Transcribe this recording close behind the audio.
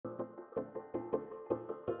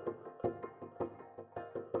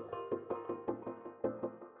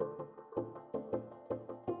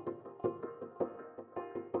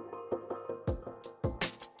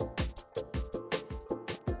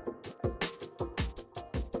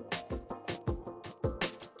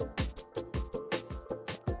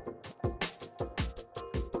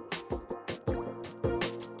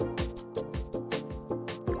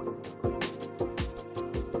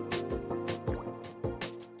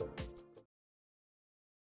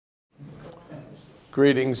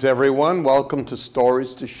Greetings, everyone. Welcome to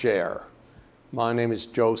Stories to Share. My name is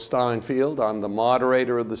Joe Steinfeld. I'm the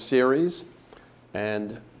moderator of the series,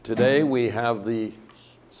 and today we have the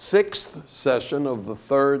 6th session of the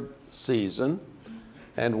 3rd season.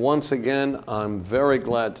 And once again, I'm very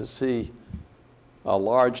glad to see a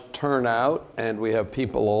large turnout, and we have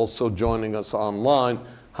people also joining us online.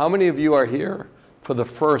 How many of you are here for the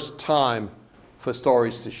first time for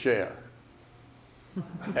Stories to Share?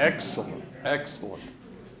 Excellent, excellent.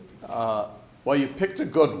 Well, you picked a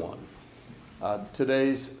good one.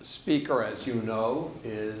 Today's speaker, as you know,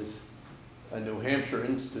 is a New Hampshire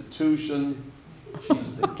institution.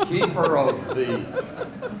 She's the keeper of the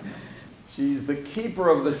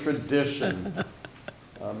tradition.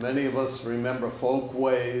 Many of us remember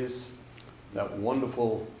Folkways, that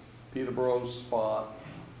wonderful Peterborough spot.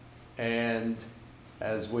 And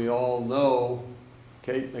as we all know,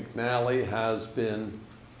 Kate McNally has been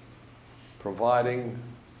providing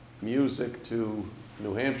music to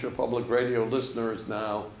New Hampshire Public Radio listeners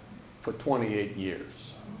now for 28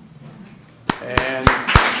 years. And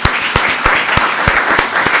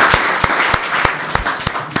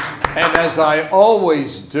as I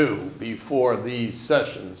always do before these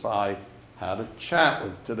sessions, I had a chat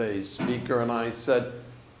with today's speaker and I said,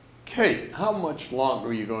 Kate, how much longer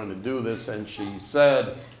are you going to do this? And she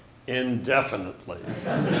said, indefinitely.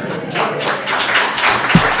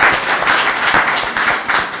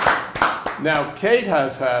 Now, Kate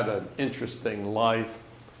has had an interesting life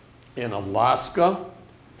in Alaska.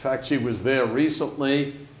 In fact, she was there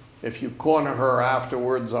recently. If you corner her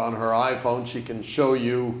afterwards on her iPhone, she can show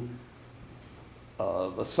you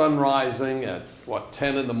the sun rising at,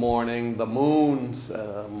 10 in the morning, the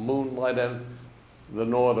moonlight, and the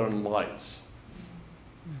northern lights.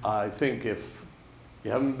 I think if you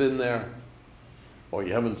haven't been there or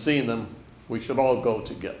you haven't seen them, we should all go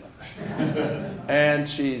together. And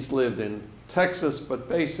she's lived in Texas, but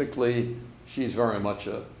basically she's very much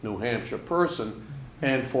a New Hampshire person.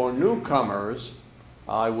 And for newcomers,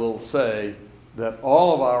 I will say that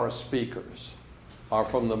all of our speakers are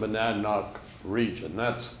from the Monadnock region.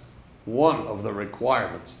 That's one of the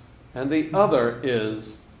requirements. And the other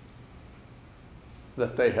is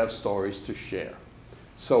that they have stories to share.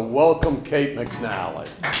 So welcome, Kate McNally.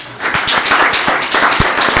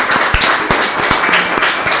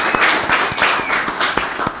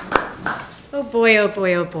 Oh boy, oh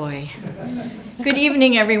boy, oh boy. Good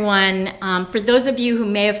evening, everyone. For those of you who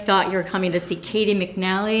may have thought you were coming to see Katie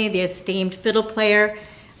McNally, the esteemed fiddle player,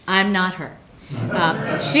 I'm not her.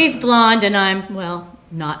 She's blonde and I'm, well,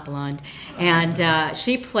 not blonde. And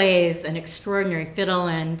she plays an extraordinary fiddle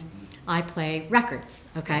and I play records,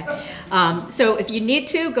 okay? So if you need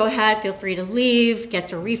to, go ahead, feel free to leave,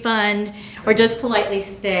 get your refund, or just politely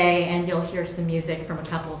stay and you'll hear some music from a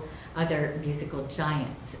couple other musical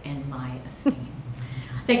giants in my esteem.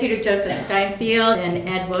 Thank you to Joseph Steinfeld and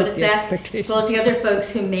Ed Wodasek, as well as the other folks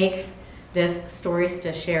who make this Stories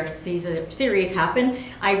to Share series happen.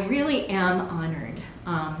 I really am honored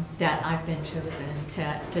that I've been chosen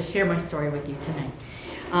to share my story with you tonight.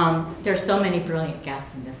 There's so many brilliant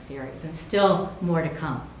guests in this series and still more to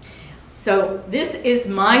come. So this is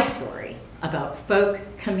my story about folk,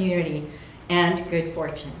 community, and good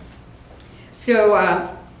fortune. So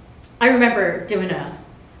I remember doing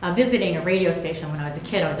visiting a radio station when I was a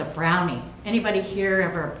kid. I was a brownie. Anybody here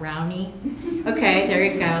ever a brownie? Okay, there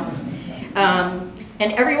you go.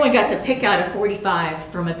 And everyone got to pick out a 45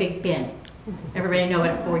 from a big bin. Everybody know what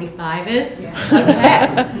a 45 is?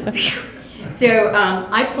 Yeah. Okay. So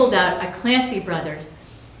I pulled out a Clancy Brothers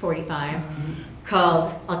 45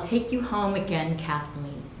 called I'll Take You Home Again,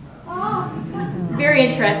 Kathleen. Oh, very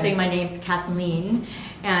interesting. My name's Kathleen.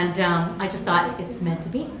 And I just thought it's meant to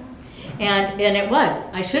be. And it was.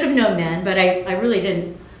 I should have known then, but I really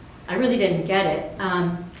didn't get it.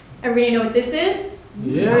 Everybody know what this is?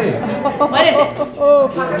 Yeah. What is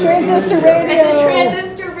it? Transistor radio. It's a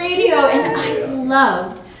transistor radio, and I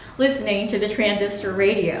loved listening to the transistor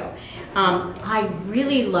radio. I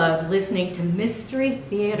really loved listening to mystery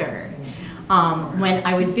theater. When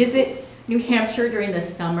I would visit New Hampshire during the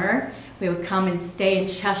summer, we would come and stay in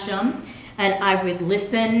Chesham, and I would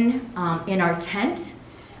listen in our tent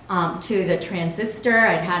to the transistor.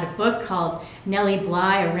 I'd had a book called Nellie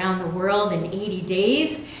Bly Around the World in 80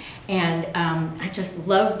 Days, and I just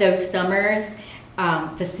loved those summers.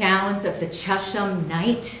 The sounds of the Chesham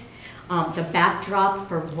night, the backdrop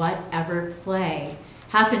for whatever play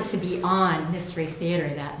happened to be on Mystery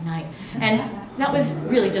Theater that night. And that was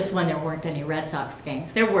really just when there weren't any Red Sox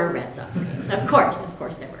games. There were Red Sox games, of course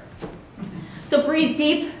there were. So breathe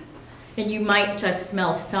deep, and you might just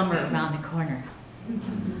smell summer around the corner.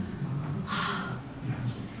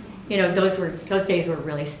 you know, those days were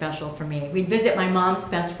really special for me. We'd visit my mom's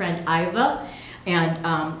best friend, Iva, and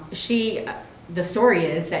the story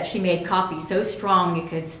is that she made coffee so strong you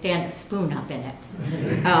could stand a spoon up in it.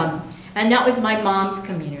 And that was my mom's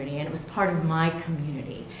community, and it was part of my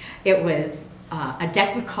community. It was a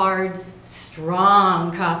deck of cards,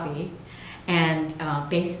 strong coffee, and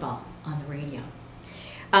baseball on the radio.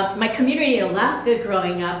 My community in Alaska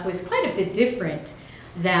growing up was quite a bit different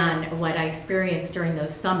than what I experienced during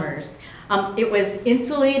those summers. It was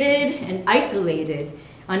insulated and isolated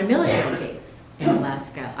on a military base in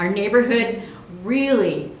Alaska. Our neighborhood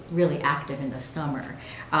really, really active in the summer.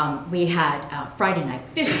 We had Friday night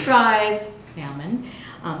fish fries, salmon,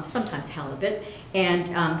 sometimes halibut,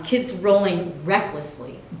 and kids rolling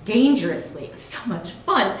recklessly, dangerously. It was so much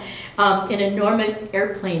fun in enormous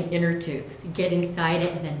airplane inner tubes. You get inside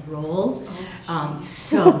it and then roll.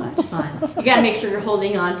 So much fun. You gotta make sure you're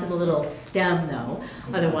holding on to the little stem though,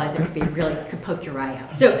 otherwise it could poke your eye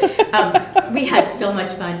out. So we had so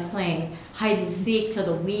much fun playing hide and seek till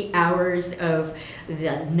the wee hours of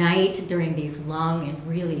the night during these long and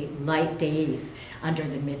really light days under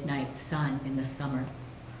the midnight sun in the summer.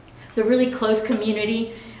 So really close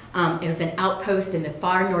community. It was an outpost in the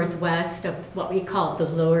far northwest of what we call the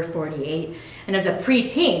lower 48. And as a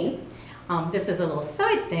preteen, this is a little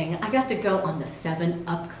side thing, I got to go on the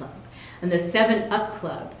 7-Up Club. And the 7-Up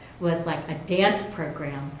Club was like a dance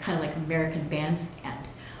program, kind of like American Bandstand.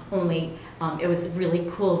 Only it was really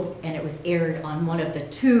cool, and it was aired on one of the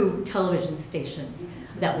 2 television stations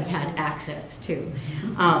that we had access to.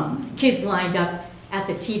 Kids lined up at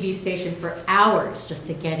the TV station for hours just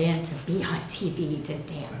to get in, to be on TV, to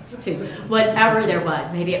dance, to whatever there was.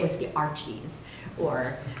 Maybe it was the Archies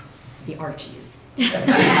or the Archies.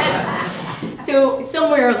 So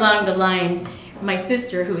somewhere along the line, my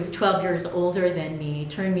sister, who was 12 years older than me,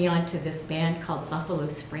 turned me on to this band called Buffalo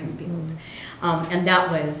Springfield. And that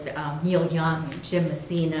was Neil Young and Jim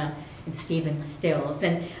Messina and Stephen Stills.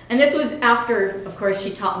 And this was after, of course,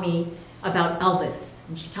 she taught me about Elvis,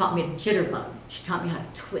 and she taught me to jitterbug. She taught me how to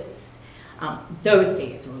twist. Those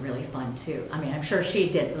days were really fun too. I mean, I'm sure she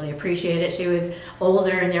didn't really appreciate it. She was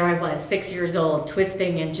older, and there I was, 6 years old,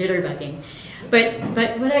 twisting and jitterbugging. But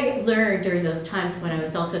what I learned during those times when I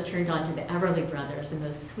was also turned on to the Everly Brothers and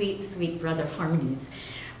those sweet, sweet brother harmonies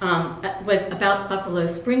was about Buffalo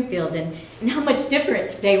Springfield and how much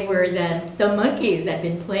different they were than the Monkees I'd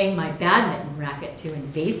been playing my badminton racket to in the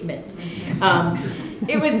basement.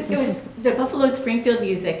 It was the Buffalo Springfield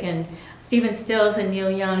music and Stephen Stills and Neil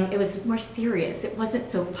Young. It was more serious. It wasn't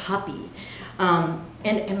so poppy.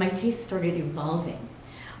 And my taste started evolving.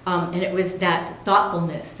 And it was that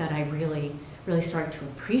thoughtfulness that I really started to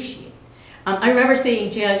appreciate. I remember seeing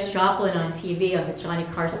Janis Joplin on TV on the Johnny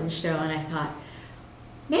Carson show, and I thought,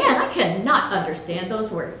 man, I cannot understand those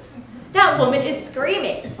words. That woman is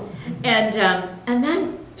screaming. And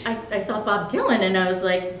then I saw Bob Dylan, and I was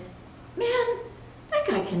like, man, that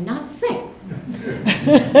guy cannot sing.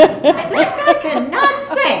 That guy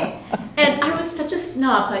cannot sing. And I was such a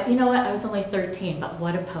snob, but you know what? I was only 13, but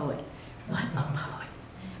what a poet. What a poet.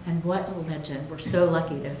 And what a legend. We're so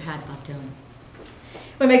lucky to have had Bob Dylan.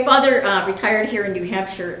 When my father retired here in New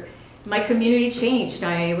Hampshire, my community changed.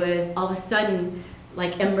 I was all of a sudden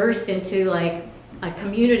like immersed into like a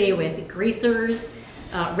community with greasers,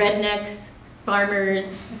 rednecks, farmers,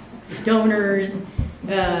 stoners,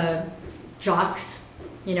 jocks,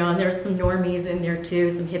 you know, and there's some normies in there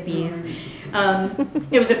too, some hippies.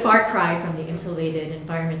 It was a far cry from the insulated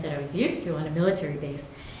environment that I was used to on a military base.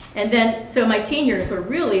 And then, so my teen years were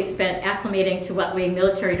really spent acclimating to what we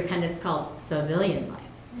military dependents called civilian life.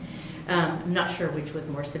 I'm not sure which was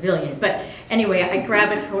more civilian, but anyway, I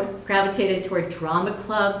gravitated toward drama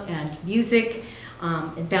club and music,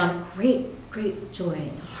 and found great joy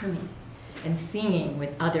and harmony and singing with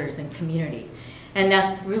others and community. And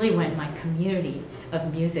that's really when my community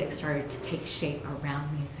of music started to take shape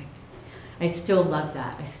around music. I still love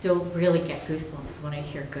that. I still really get goosebumps when I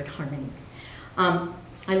hear good harmony.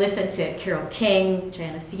 I listen to Carole King,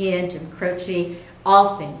 Janis Ian, Jim Croce,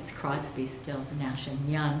 all things Crosby, Stills, Nash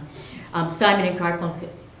and Young. Simon and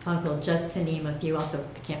Garfunkel, just to name a few. Also,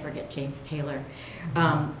 I can't forget James Taylor.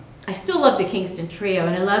 I still love the Kingston Trio,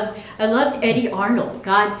 and I loved Eddie Arnold.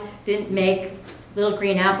 God didn't make little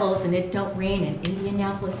green apples, and it don't rain in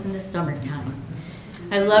Indianapolis in the summertime.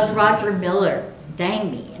 I loved Roger Miller,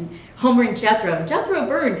 Dang Me, and Homer and Jethro. And Jethro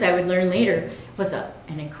Burns, I would learn later, was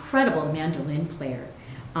an incredible mandolin player.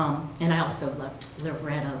 And I also loved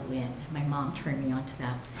Loretta Lynn. My mom turned me on to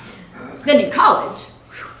that. Then in college,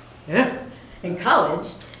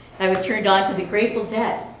 I was turned on to the Grateful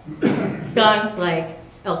Dead. Songs like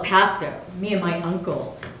El Paso, Me and My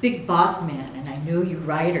Uncle, Big Boss Man, and I Know You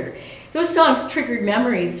Rider. Those songs triggered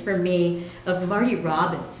memories for me of Marty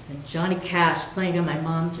Robbins and Johnny Cash playing on my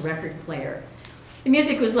mom's record player. The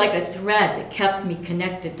music was like a thread that kept me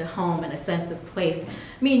connected to home and a sense of place.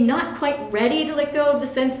 I mean, not quite ready to let go of the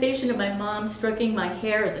sensation of my mom stroking my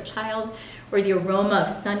hair as a child, or the aroma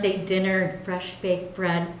of Sunday dinner and fresh baked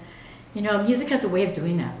bread. You know, music has a way of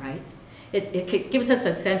doing that, right? It gives us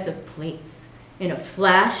a sense of place. In a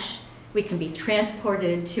flash, we can be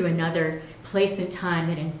transported to another place and time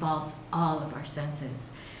that involves all of our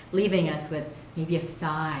senses, leaving us with maybe a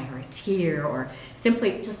sigh or a tear or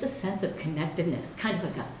simply just a sense of connectedness, kind of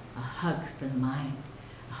like a hug for the mind,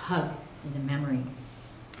 a hug in the memory.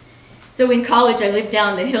 So in college, I lived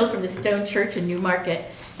down the hill from the Stone Church in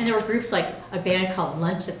Newmarket, and there were groups like a band called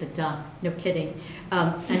Lunch at the Dump, no kidding,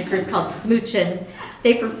 and a group called Smoochin'.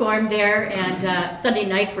 They performed there, and Sunday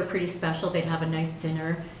nights were pretty special. They'd have a nice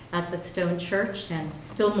dinner at the Stone Church, and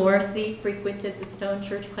Phil Morrissey frequented the Stone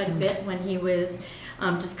Church quite a bit when he was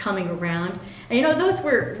just coming around. And you know, those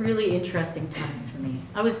were really interesting times for me.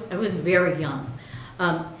 I was very young.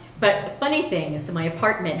 But the funny thing is that my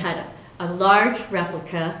apartment had a large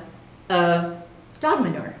replica of dog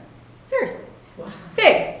manure. Seriously.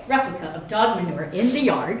 Big replica of dog manure in the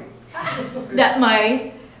yard that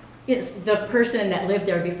the person that lived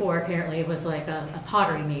there before apparently was like a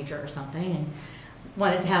pottery major or something and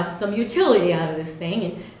wanted to have some utility out of this thing.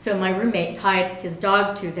 And so my roommate tied his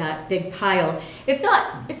dog to that big pile. It's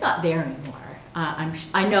not there anymore.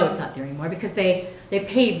 I know it's not there anymore because they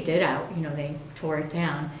paved it out, you know, they tore it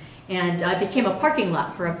down. And it became a parking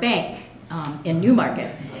lot for a bank in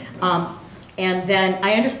Newmarket. And then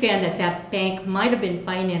I understand that that bank might have been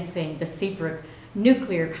financing the Seabrook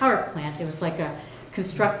nuclear power plant. It was like a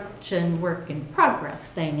construction work in progress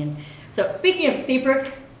thing. And so speaking of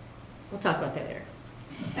Seabrook, we'll talk about that later.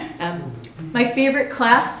 My favorite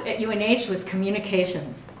class at UNH was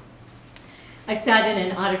communications. I sat in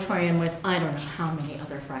an auditorium with I don't know how many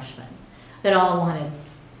other freshmen that all wanted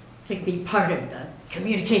to be part of the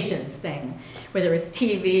communications thing, whether it was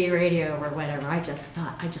TV, radio, or whatever. I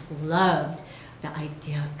just loved the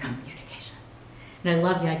idea of communications. And I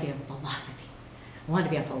loved the idea of philosophy. I wanted to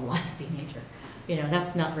be a philosophy major. You know,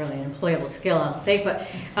 that's not really an employable skill, I don't think, but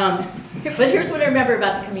here's what I remember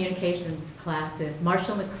about the communications class is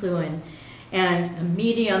Marshall McLuhan, and a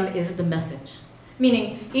medium is the message.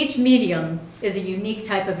 Meaning, each medium is a unique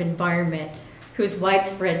type of environment whose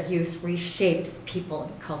widespread use reshapes people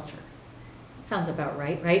and culture. Sounds about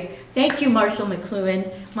right, right? Thank you, Marshall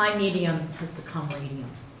McLuhan. My medium has become radio.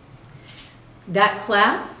 That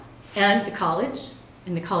class and the college,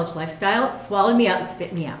 and the college lifestyle, swallowed me up and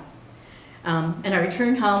spit me out. And I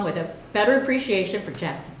returned home with a better appreciation for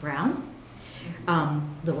Jackson Browne,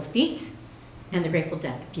 Little Feat, and the Grateful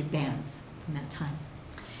Dead, a few bands from that time.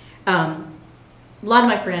 A lot of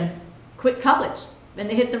my friends quit college, and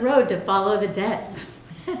they hit the road to follow the Dead.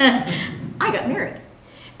 I got married.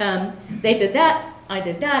 They did that, I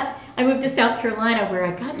did that. I moved to South Carolina where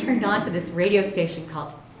I got turned on to this radio station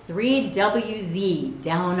called 3WZ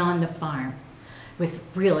down on the farm. It was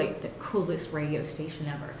really the coolest radio station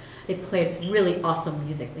ever. They played really awesome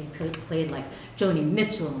music. They played like Joni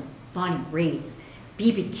Mitchell and Bonnie Raitt,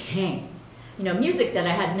 B.B. King. You know, music that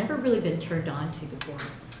I had never really been turned on to before.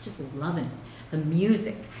 I was just loving the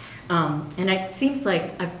music. And it seems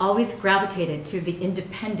like I've always gravitated to the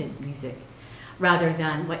independent music rather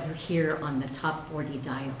than what you hear on the top 40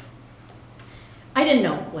 dial. I didn't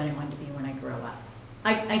know what I wanted to be when I grew up.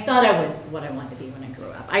 I thought I was what I wanted to be when I grew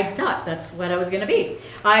up. I thought that's what I was going to be.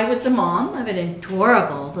 I was the mom of an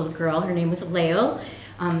adorable little girl. Her name was Leo.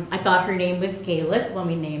 I thought her name was Gaelic when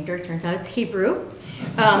we named her. Turns out it's Hebrew.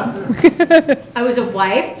 I was a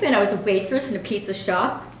wife, and I was a waitress in a pizza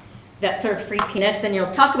shop that served free peanuts. And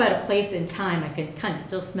you'll talk about a place in time. I can kind of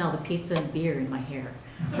still smell the pizza and beer in my hair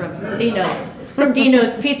from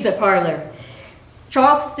Dino's Pizza Parlor.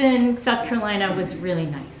 Charleston, South Carolina was really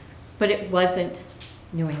nice, but it wasn't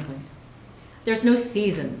New England. There's no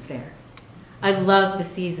seasons there. I love the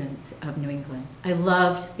seasons of New England. I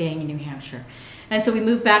loved being in New Hampshire. And so we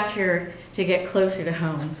moved back here to get closer to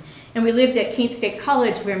home. And we lived at Keene State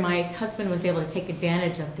College where my husband was able to take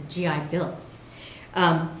advantage of the GI Bill.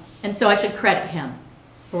 And so I should credit him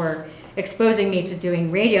for exposing me to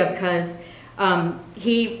doing radio because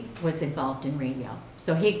he was involved in radio.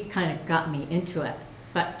 So he kind of got me into it,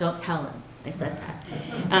 but don't tell him I said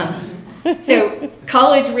that. So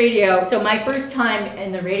college radio, so my first time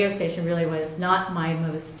in the radio station really was not my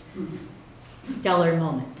most stellar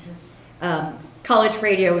moment. college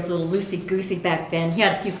radio was a little loosey-goosey back then. He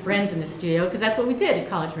had a few friends in the studio, because that's what we did at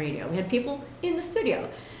college radio. We had people in the studio.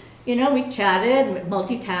 You know, we chatted,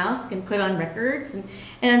 multitask, and put on records.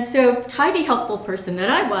 And so, tidy, helpful person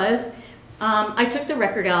that I was, I took the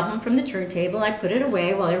record album from the turntable, I put it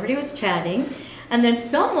away while everybody was chatting, and then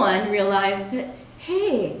someone realized that,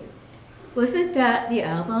 hey, wasn't that the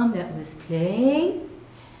album that was playing?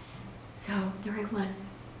 So there I was,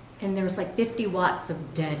 and there was like 50 watts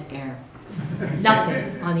of dead air.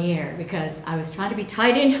 Nothing on the air, because I was trying to be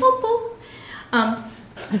tidy and helpful. So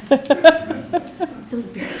it was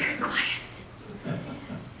very, very quiet.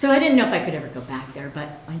 So I didn't know if I could ever go back there, but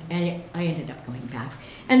I ended up going back.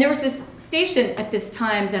 And there was this station at this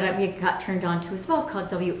time that we got turned on to as well, called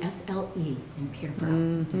WSLE in Peterborough.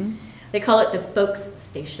 Mm-hmm. They call it the Folks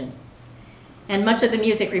Station. And much of the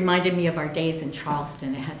music reminded me of our days in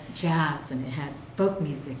Charleston. It had jazz, and it had folk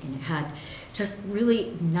music, and it had just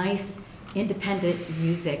really nice, independent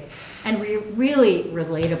music, and really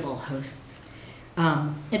relatable hosts.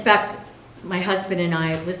 In fact, my husband and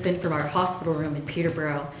I listened from our hospital room in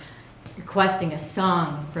Peterborough, requesting a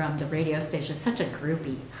song from the radio station. Such a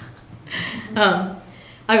groupie.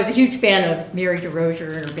 I was a huge fan of Mary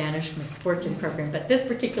DeRozier and her Banished Misfortune program, but this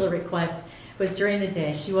particular request was during the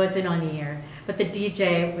day. She wasn't on the air, but the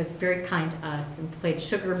DJ was very kind to us and played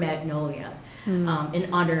Sugar Magnolia in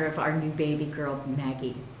honor of our new baby girl,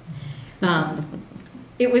 Maggie.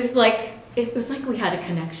 It was like we had a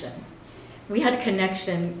connection. We had a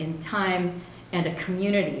connection in time and a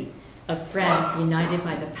community of friends united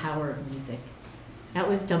by the power of music. That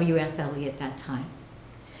was WSLE at that time,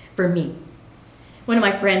 for me. One of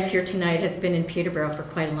my friends here tonight has been in Peterborough for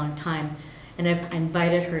quite a long time, and I've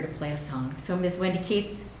invited her to play a song. So Ms. Wendy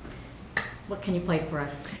Keith, what can you play for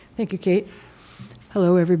us? Thank you, Kate.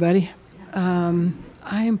 Hello, everybody. I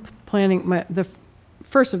am planning the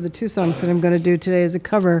first of the two songs that I'm going to do today is a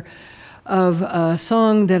cover of a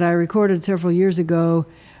song that I recorded several years ago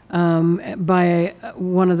by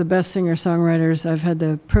one of the best singer-songwriters I've had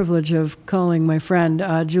the privilege of calling my friend,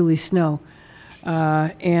 Julie Snow.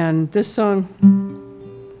 And this song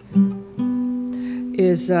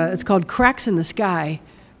is, it's called Cracks in the Sky,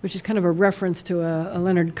 which is kind of a reference to a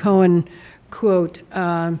Leonard Cohen quote.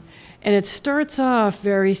 And it starts off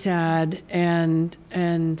very sad and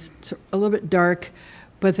a little bit dark,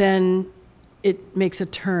 but then it makes a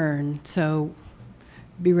turn, so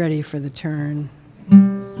be ready for the turn.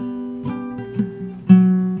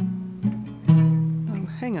 Oh,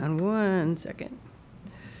 hang on 1 second.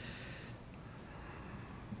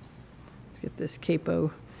 Let's get this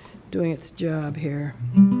capo doing its job here.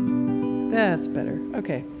 That's better.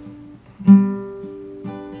 Okay.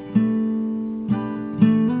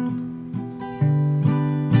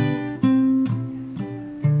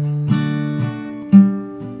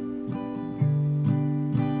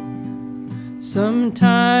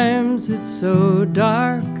 Sometimes it's so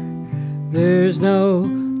dark, there's no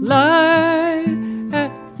light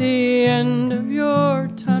at the end of your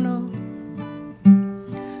tunnel.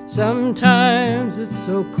 Sometimes it's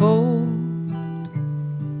so cold,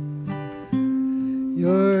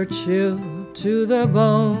 you're chilled to the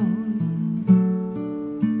bone.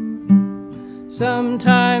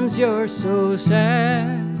 Sometimes you're so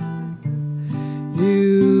sad,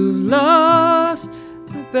 you've lost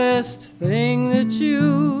the best thing that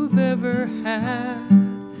you've ever had.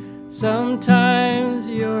 Sometimes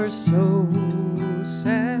you're so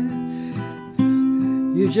sad,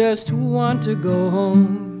 you just want to go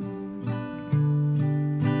home.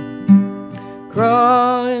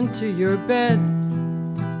 Crawl into your bed,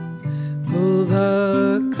 pull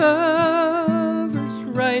the covers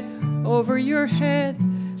right over your head,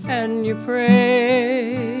 and you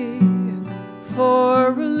pray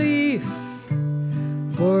for relief,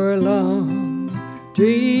 for a long,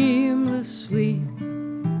 dreamless sleep.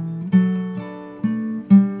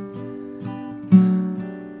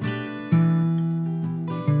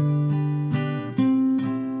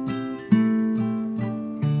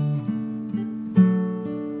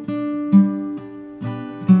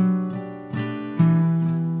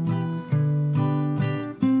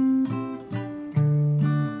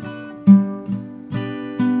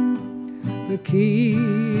 But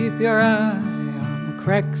keep your eye on the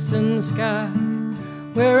cracks in the sky,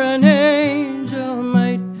 where an angel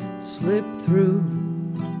might slip through.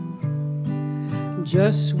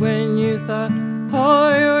 Just when you thought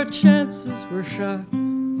all your chances were shot,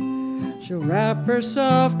 she'll wrap her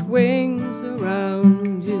soft wings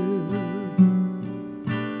around you.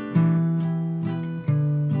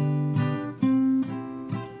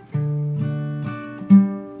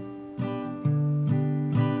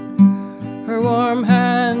 Her warm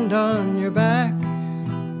hand on your back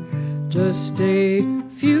Just a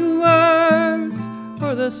few words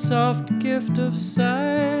or the soft gift of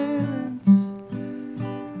silence.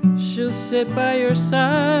 She'll sit by your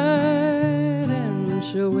side and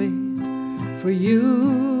she'll wait for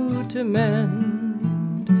you to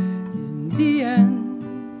mend. In the end,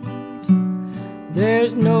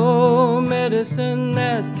 there's no medicine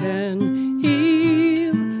that can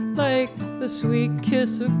heal like the sweet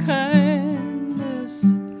kiss of kindness.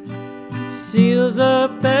 It seals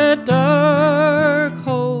up that dark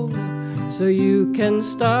hole so you can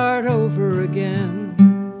start over again.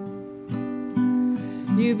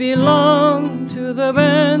 You belong to the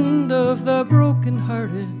band of the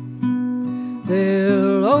broken-hearted.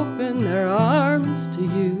 They'll open their arms to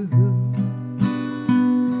you.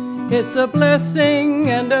 It's a blessing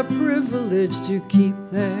and a privilege to keep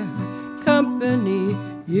their company.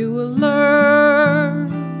 You will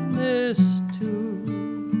learn this too.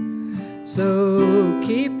 So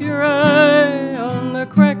keep your eye on the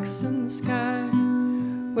cracks in the sky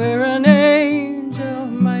where an angel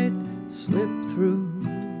might slip through.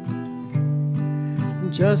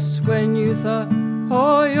 Just when you thought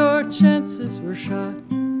all your chances were shot,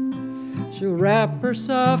 she'll wrap her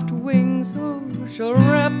soft wings, oh, she'll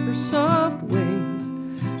wrap her soft wings,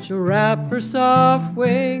 she'll wrap her soft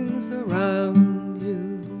wings around you.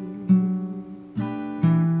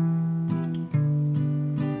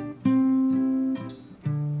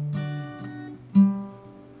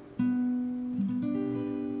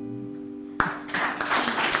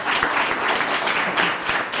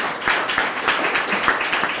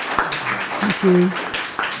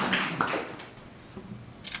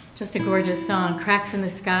 Just a gorgeous song, Cracks in the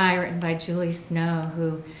Sky, written by Julie Snow,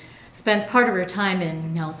 who spends part of her time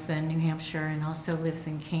in Nelson, New Hampshire, and also lives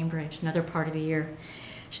in Cambridge, another part of the year.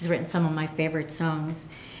 She's written some of my favorite songs.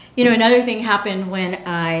 You know, another thing happened when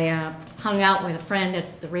I hung out with a friend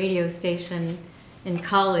at the radio station in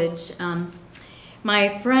college.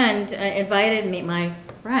 My friend invited me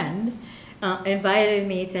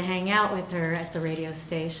to hang out with her at the radio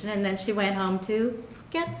station, and then she went home to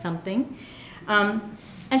get something, and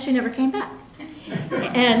she never came back.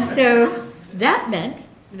 And so that meant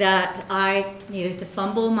that I needed to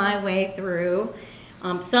fumble my way through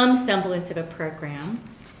some semblance of a program.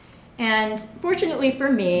 And fortunately for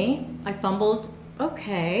me, I fumbled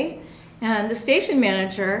okay, and the station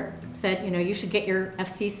manager said, you know, you should get your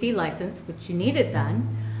FCC license, which you needed then.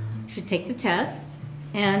 You should take the test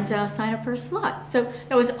and sign up for a slot. So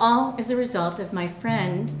that was all as a result of my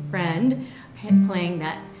friend playing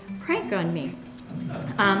that prank on me.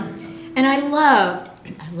 And I loved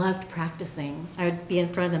practicing. I would be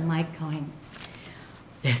in front of the mic going,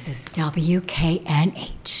 this is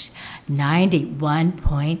WKNH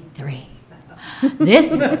 91.3.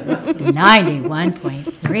 This is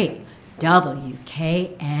 91.3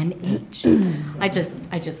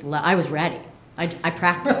 WKNH. I was ready. I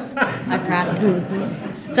practiced. So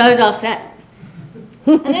I was all set.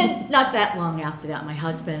 And then not that long after that, my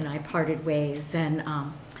husband and I parted ways, and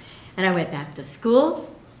I went back to school,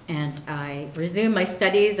 and I resumed my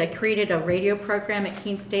studies. I created a radio program at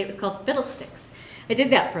Keene State. It was called Fiddlesticks. I did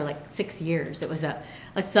that for like 6 years. It was a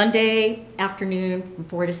Sunday afternoon from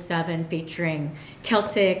 4 to 7 featuring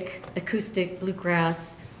Celtic, acoustic,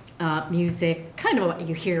 bluegrass music, kind of what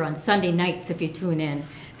you hear on Sunday nights if you tune in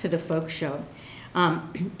to the folk show.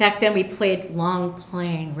 Back then we played long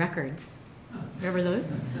playing records. Remember those?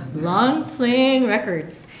 Long playing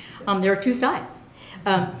records. There were two sides.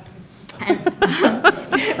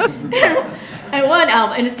 And one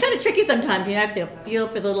album, and it's kind of tricky sometimes. You have to feel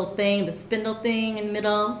for the little thing, the spindle thing in the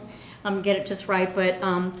middle, get it just right. But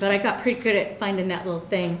I got pretty good at finding that little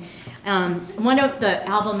thing. One of the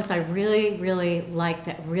albums I really liked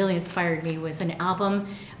that really inspired me was an album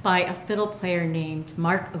by a fiddle player named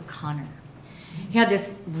Mark O'Connor. He had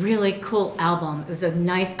this really cool album. It was a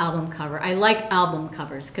nice album cover. I like album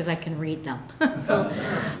covers because I can read them. So,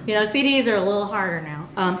 you know, CDs are a little harder now.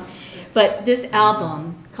 But this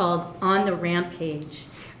album called On the Rampage,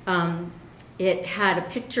 it had a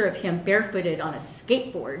picture of him barefooted on a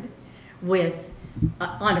skateboard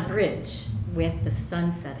on a bridge with the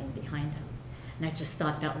sun setting behind him. And I just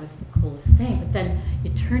thought that was the coolest thing. But then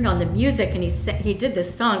you turned on the music and he did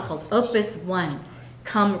this song called Opus 1,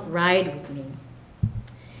 Come Ride With Me.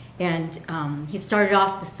 And he started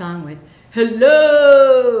off the song with,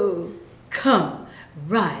 hello, come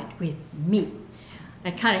ride with me.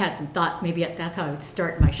 I kind of had some thoughts, maybe that's how I would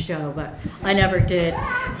start my show, but I never did.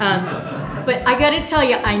 But I got to tell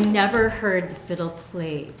you, I never heard the fiddle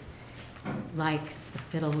played like the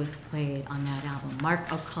fiddle was played on that album.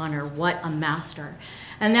 Mark O'Connor, what a master.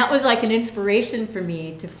 And that was like an inspiration for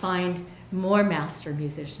me to find more master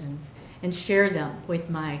musicians and share them with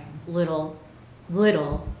my little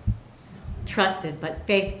trusted but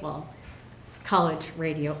faithful college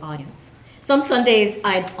radio audience. Some Sundays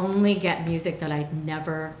I'd only get music that I'd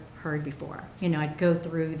never heard before. You know, I'd go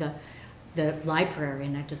through the library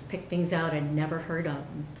and I'd just pick things out I'd never heard of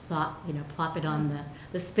and plop it on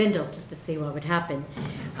the spindle just to see what would happen.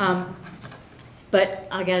 But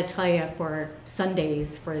I gotta tell you, for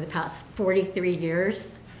Sundays, for the past 43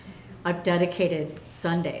 years, I've dedicated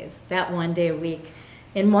Sundays, that one day a week,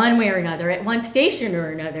 in one way or another, at one station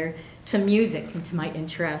or another, to music and to my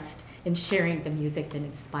interest in sharing the music that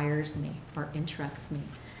inspires me or interests me.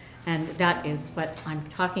 And that is what I'm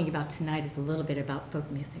talking about tonight, is a little bit about folk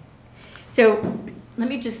music. So let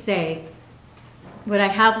me just say, what I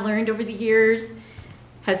have learned over the years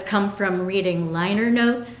has come from reading liner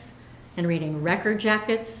notes and reading record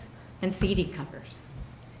jackets and CD covers.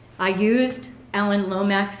 I used Alan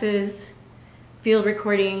Lomax's Field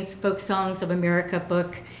Recordings, Folk Songs of America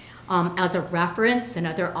book as a reference, and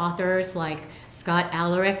other authors like Scott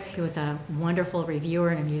Alaric, who was a wonderful reviewer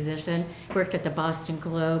and a musician, worked at the Boston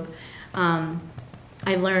Globe.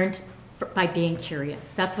 I learned by being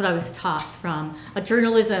curious. That's what I was taught from a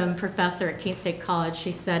journalism professor at Kane State College.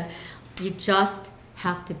 She said, you just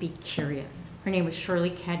have to be curious. Her name was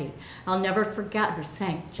Shirley Ketty. I'll never forget her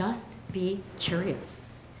saying, just be curious.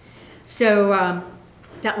 So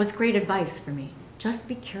that was great advice for me. Just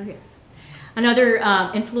be curious. Another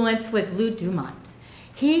influence was Lou Dumont.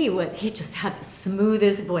 He just had the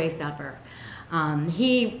smoothest voice ever.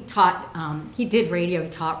 He did radio, he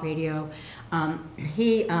taught radio.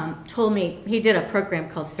 He told me, he did a program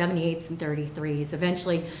called 78s and 33s.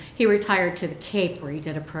 Eventually, he retired to the Cape where he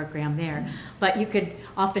did a program there. But you could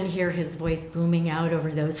often hear his voice booming out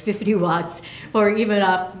over those 50 watts or even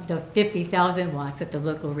up the 50,000 watts at the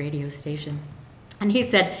local radio station. And he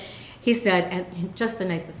said, and just the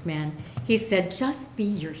nicest man, he said, just be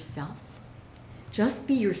yourself. Just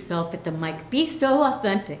be yourself at the mic. Be so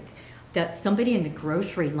authentic that somebody in the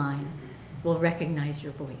grocery line will recognize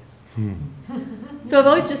your voice. So I've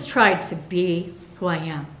always just tried to be who I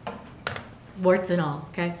am, warts and all,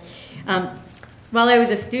 okay? While I was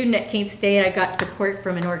a student at Kane State, I got support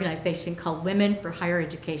from an organization called Women for Higher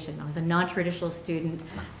Education. I was a non-traditional student,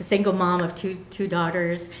 a single mom of two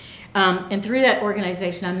daughters. And through that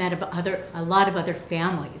organization, I met a lot of other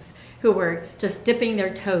families who were just dipping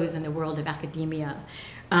their toes in the world of academia.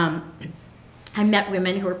 I met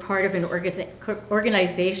women who were part of an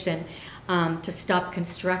organization to stop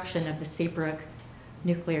construction of the Seabrook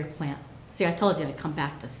nuclear plant. See, I told you I'd come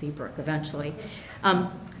back to Seabrook eventually.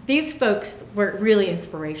 These folks were really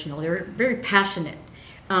inspirational. They were very passionate.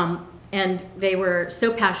 And they were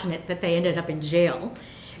so passionate that they ended up in jail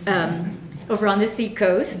over on the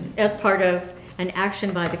seacoast as part of an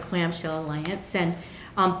action by the Clamshell Alliance. And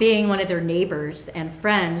being one of their neighbors and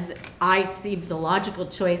friends, I see the logical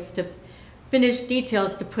choice to finish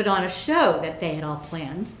details to put on a show that they had all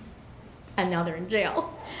planned. And now they're in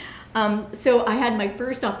jail. So I had my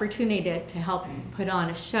first opportunity to help put on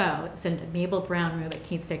a show. It was in the Mabel Brown room at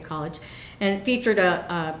Kane State College. And it featured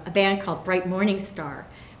a band called Bright Morning Star,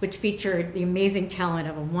 which featured the amazing talent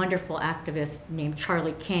of a wonderful activist named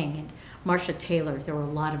Charlie King and Marcia Taylor. There were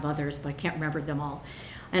a lot of others, but I can't remember them all.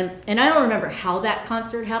 And I don't remember how that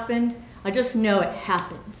concert happened. I just know it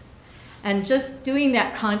happened. And just doing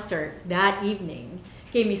that concert that evening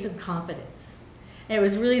gave me some confidence. And it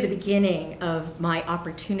was really the beginning of my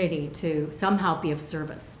opportunity to somehow be of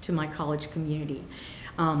service to my college community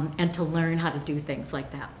and to learn how to do things like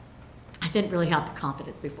that. I didn't really have the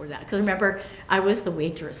confidence before that, because remember, I was the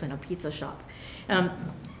waitress in a pizza shop.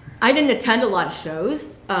 I didn't attend a lot of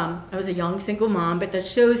shows. I was a young single mom, but the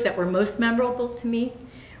shows that were most memorable to me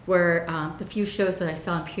were the few shows that I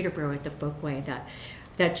saw in Peterborough at the Folkway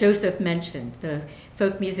that Joseph mentioned. The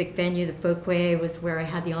folk music venue, the Folkway, was where I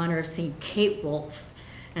had the honor of seeing Kate Wolf,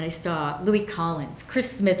 and I saw Louis Collins,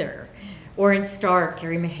 Chris Smither, Orrin Starr,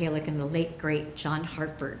 Gary Mihalik, and the late, great John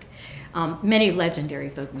Hartford. Many legendary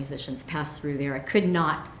folk musicians passed through there. I could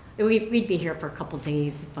not, we'd be here for a couple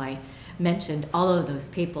days if I mentioned all of those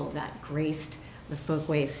people that graced the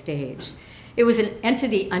Folkway stage. It was an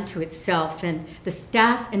entity unto itself, and the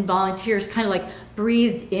staff and volunteers kind of like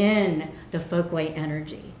breathed in the Folkway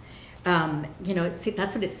energy. You know,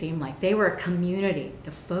 that's what it seemed like. They were a community,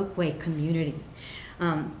 the Folkway community.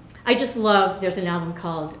 I just love, there's an album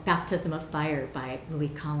called Baptism of Fire by Louis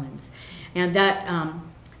Collins, and that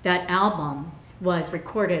album was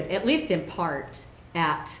recorded, at least in part,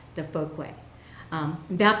 at the Folkway.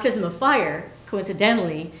 Baptism of Fire,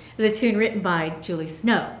 coincidentally, is a tune written by Julie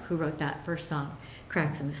Snow, who wrote that first song,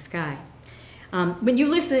 Cracks in the Sky. When you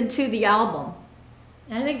listen to the album,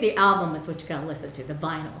 And I think the album is what you gotta listen to, the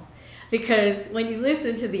vinyl. Because when you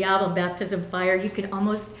listen to the album, Baptism Fire, you can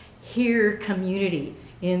almost hear community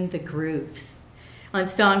in the grooves. On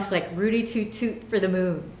songs like Rudy Toot Toot for the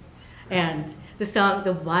Moon, and the song,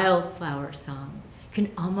 the Wildflower Song, you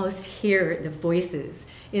can almost hear the voices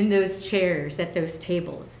in those chairs at those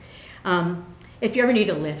tables. If you ever need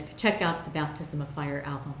a lift, check out the Baptism of Fire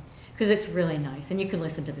album, because it's really nice, and you can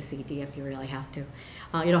listen to the CD if you really have to.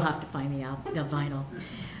 You don't have to find the vinyl.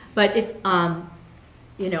 But if,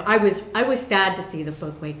 you know, I was sad to see the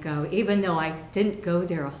Folkway go, even though I didn't go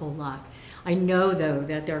there a whole lot. I know, though,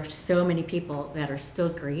 that there are so many people that are still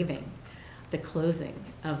grieving the closing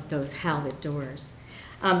of those hallowed doors.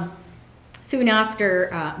 Soon after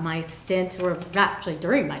my stint, or actually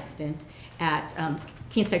during my stint at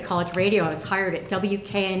Keene State College Radio, I was hired at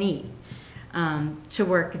WKNE to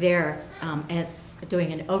work there as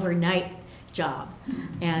doing an overnight job.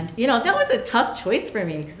 And, you know, that was a tough choice for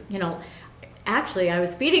me. You know, actually, I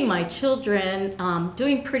was feeding my children,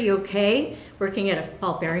 doing pretty okay, working at a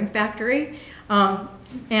ball bearing factory. I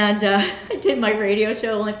did my radio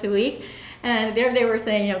show once a week. And there they were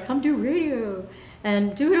saying, you know, come do radio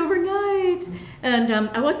and do it overnight. And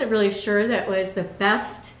I wasn't really sure that was the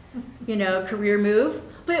best, you know, career move,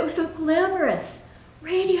 but it was so glamorous.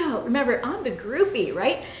 Radio, remember, I'm the groupie,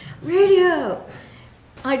 right? Radio.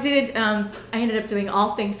 I ended up doing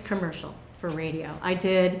all things commercial for radio. I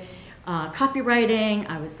did copywriting,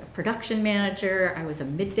 I was a production manager, I was a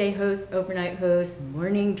midday host, overnight host,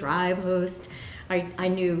 morning drive host. I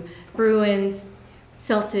knew Bruins,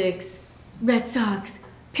 Celtics, Red Sox,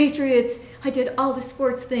 Patriots. I did all the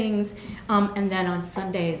sports things. And then on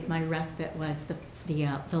Sundays, my respite was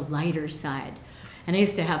the lighter side. And I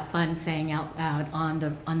used to have fun saying out loud on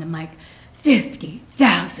the mic,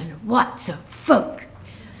 50,000 watts of folk.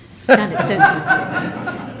 Sounded so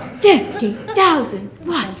 50,000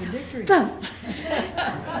 watts of folk.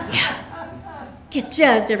 Yeah. Get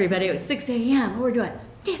jazzed, everybody. It was 6 a.m. We're doing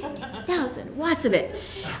 50,000 watts of it.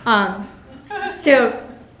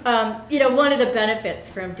 You know, one of the benefits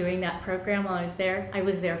from doing that program while I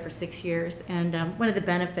was there for 6 years, and one of the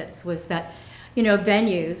benefits was that, you know,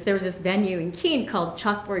 venues, there was this venue in Keene called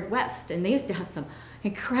Chalkboard West, and they used to have some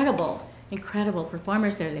incredible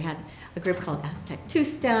performers there. They had a group called Aztec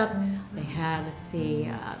Two-Step. They had, let's see,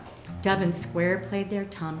 Devon Square played there,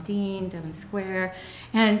 Tom Dean, Devon Square.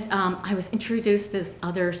 And I was introduced to this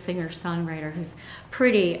other singer-songwriter who's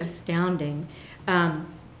pretty astounding.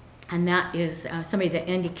 And that is somebody that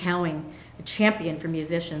Andy Cowing, the champion for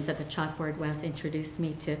musicians at the Chalkboard West, introduced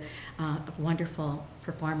me to a wonderful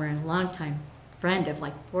performer and a longtime friend of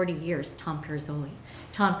like 40 years, Tom Pirozzoli.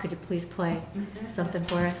 Tom, could you please play something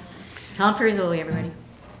for us? Tom Pirozzoli, everybody.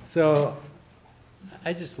 So,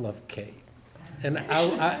 I just love Kate. And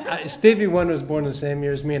Stevie Wonder was born the same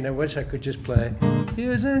year as me, and I wish I could just play,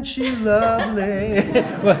 "Isn't she lovely?"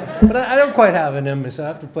 but I don't quite have it in me, so I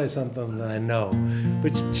have to play something that I know.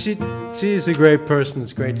 But she's a great person.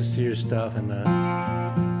 It's great to see her stuff. And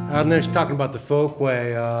there's talking about the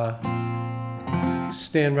Folkway.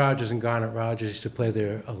 Stan Rogers and Garnet Rogers used to play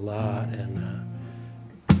there a lot, and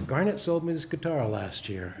Garnet sold me this guitar last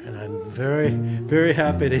year, and I'm very, very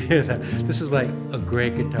happy to hear that. This is like a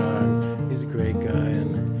great guitar, and he's a great guy,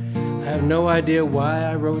 and I have no idea why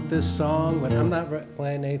I wrote this song, but I'm not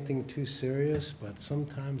playing anything too serious, but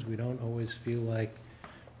sometimes we don't always feel like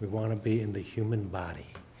we want to be in the human body.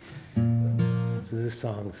 So this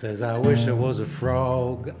song says, I wish I was a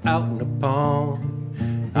frog out in the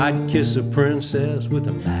pond. I'd kiss a princess with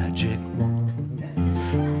a magic wand.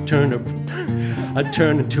 I'd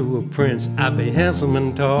turn into a prince. I'd be handsome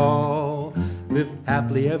and tall. Live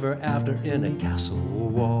happily ever after in a castle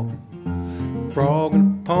wall. Frog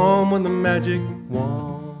in a pond with a magic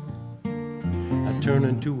wand. I'd turn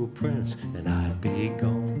into a prince and I'd be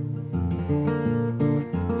gone.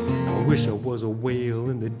 I wish I was a whale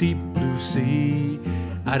in the deep blue sea.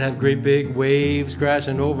 I'd have great big waves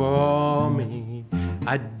crashing over me.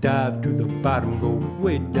 I'd dive to the bottom, go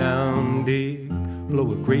way down deep,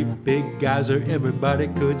 blow a great big geyser everybody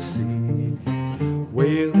could see.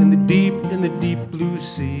 Whale in the deep blue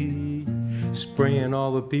sea, spraying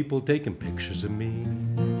all the people taking pictures of me.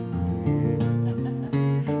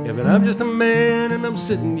 Yeah, but I'm just a man and I'm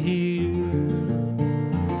sitting here,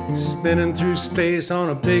 spinning through space on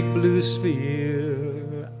a big blue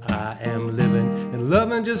sphere. I am living and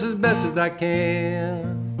loving just as best as I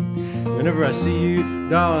can. Whenever I see you,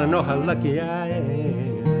 darling, I know how lucky I am.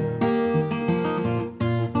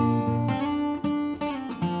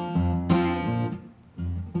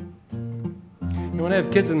 And when I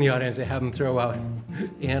have kids in the audience, I have them throw out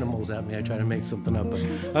animals at me. I try to make something up, but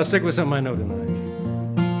I'll stick with something I know tonight.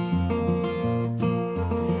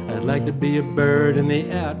 like to be a bird in the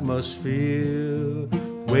atmosphere,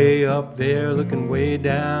 way up there looking way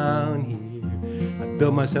down here. I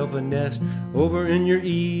built myself a nest over in your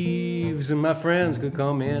eaves, and my friends could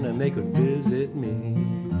come in and they could visit me.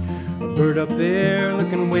 A bird up there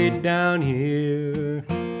looking way down here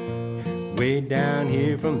from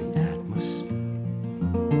the atmosphere.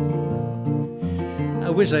 I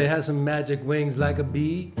wish I had some magic wings like a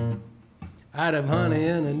bee. I'd have honey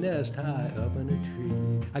in a nest high up in a tree.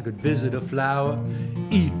 I could visit a flower,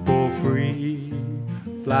 eat for free,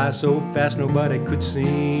 fly so fast nobody could see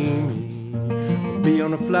me. Be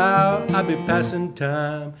on a flower, I'd be passing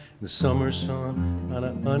time in the summer sun on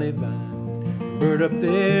a honey vine. Bird up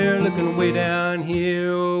there looking way down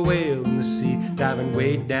here, a whale in the sea diving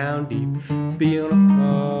way down deep. Be on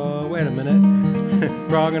a wait a minute,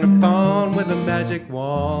 frog in a pond with a magic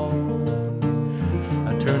wand.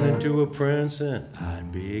 I'd turn into a prince and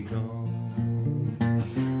I'd be gone.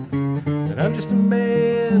 And I'm just a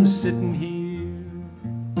man sitting here,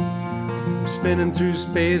 spinning through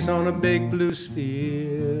space on a big blue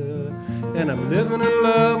sphere, and I'm living in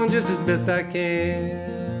love and just as best I can.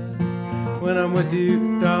 When I'm with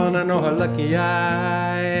you, darling, I know how lucky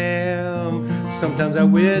I am. Sometimes I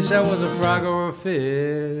wish I was a frog or a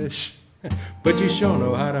fish, but you sure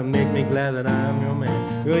know how to make me glad that I'm your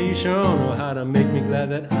man. Girl, you sure know how to make me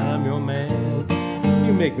glad that I'm your man.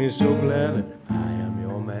 You make me so glad that I am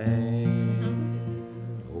your man.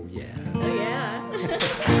 Oh yeah. Oh yeah.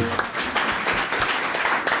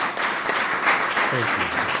 Thank you.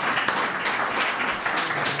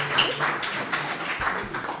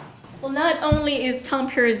 Well, not only is Tom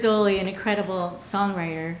Pirozzoli an incredible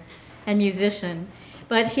songwriter and musician,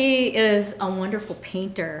 but he is a wonderful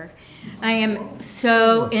painter. I am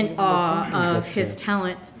so in awe of his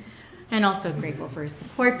talent and also grateful for his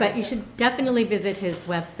support, but you should definitely visit his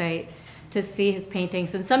website to see his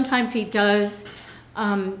paintings. And sometimes he does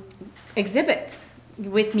exhibits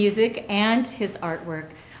with music and his artwork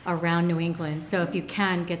around New England. So if you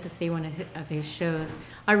can get to see one of his shows,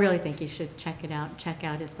 I really think you should check it out. Check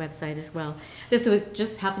out his website as well. This was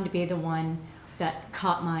just happened to be the one that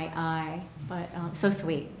caught my eye, but so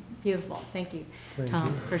sweet, beautiful. Thank you,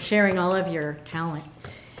 Tom, for sharing all of your talent.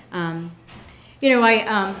 You know,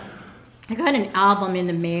 I got an album in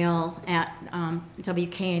the mail at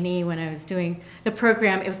WKNE when I was doing the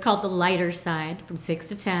program. It was called The Lighter Side, from 6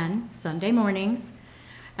 to 10, Sunday mornings.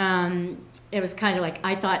 It was kind of like,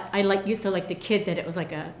 I thought, used to like to kid that it was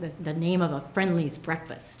like the name of a Friendly's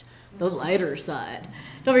breakfast, The Lighter Side.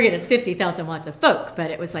 Don't forget, it's 50,000 watts of folk,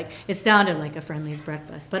 but it was like, it sounded like a Friendly's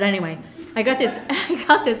breakfast. But anyway, I got this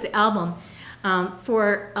album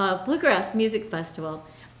for a Bluegrass Music Festival.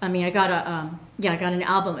 I mean, I got an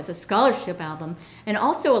album. It's a scholarship album, and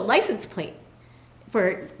also a license plate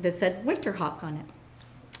that said Winterhawk on it.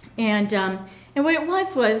 And what it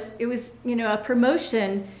was a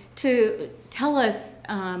promotion to tell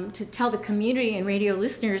the community and radio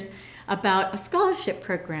listeners about a scholarship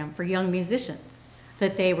program for young musicians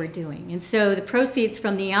that they were doing. And so the proceeds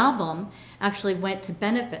from the album actually went to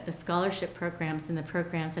benefit the scholarship programs and the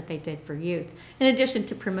programs that they did for youth, in addition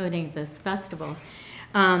to promoting this festival.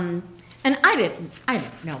 And I didn't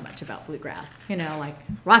know much about bluegrass, like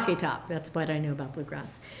Rocky Top, that's what I knew about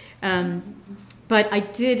bluegrass. But I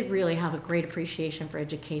did really have a great appreciation for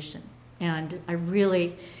education, and I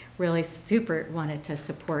really super wanted to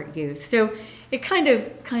support youth. So it kind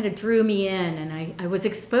of drew me in, and I was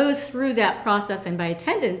exposed through that process and by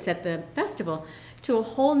attendance at the festival to a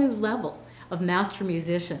whole new level of master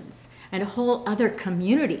musicians and a whole other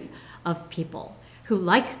community of people who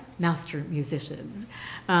like master musicians.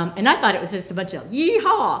 And I thought it was just a bunch of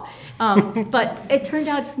yee-haw, but it turned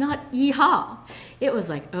out it's not yee-haw. It was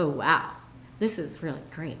like, oh wow, this is really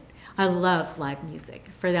great. I love live music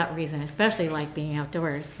for that reason, especially like being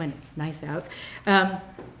outdoors when it's nice out,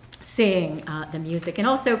 seeing the music. And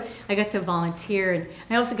also I got to volunteer, and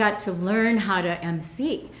I also got to learn how to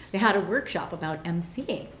MC. They had a workshop about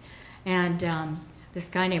MCing. And this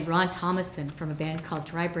guy named Ron Thomason from a band called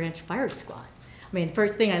Dry Branch Fire Squad. I mean,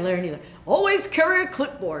 first thing I learned, he's like, always carry a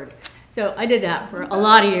clipboard. So I did that for a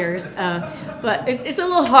lot of years, but it's a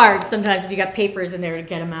little hard sometimes if you got papers in there to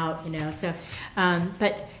get them out, So,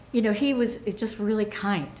 but he was just really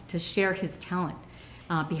kind to share his talent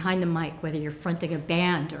behind the mic, whether you're fronting a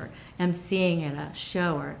band or emceeing at a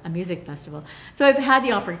show or a music festival. So I've had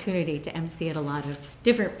the opportunity to MC at a lot of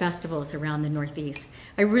different festivals around the Northeast.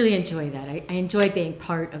 I really enjoy that. I enjoy being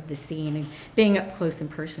part of the scene and being up close and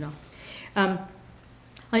personal.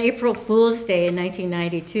 On April Fool's Day in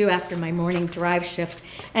 1992, after my morning drive shift,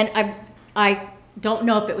 and I don't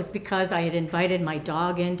know if it was because I had invited my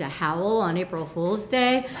dog in to howl on April Fool's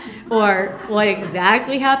Day or what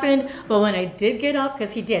exactly happened, but when I did get up,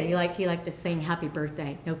 because he liked to sing happy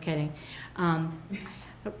birthday, no kidding,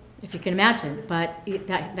 if you can imagine, but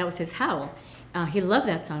that was his howl. He loved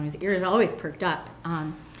that song, his ears always perked up.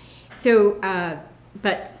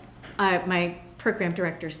 But my program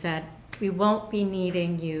director said, we won't be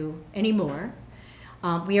needing you anymore.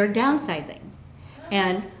 We are downsizing.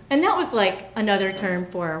 And that was like another term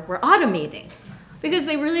for we're automating, because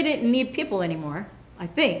they really didn't need people anymore. I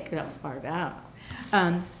think that was part of it.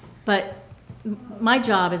 But my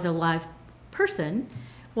job as a live person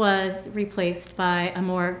was replaced by a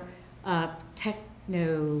more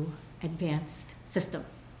techno-advanced system.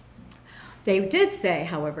 They did say,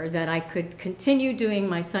 however, that I could continue doing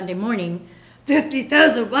my Sunday morning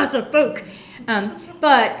 50,000 watts of folk,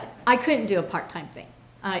 but I couldn't do a part-time thing.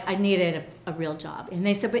 I needed a real job. And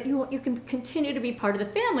they said, but you can continue to be part of the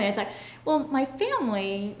family. I thought, well, my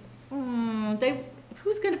family,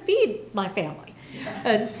 who's going to feed my family?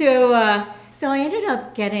 And so I ended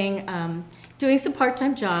up doing some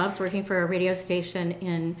part-time jobs, working for a radio station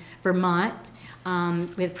in Vermont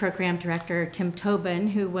with program director Tim Tobin,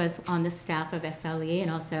 who was on the staff of SLE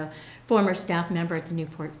and also former staff member at the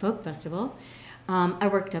Newport Folk Festival. I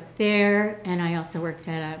worked up there, and I also worked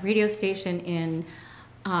at a radio station in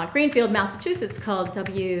Greenfield, Massachusetts called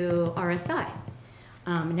WRSI.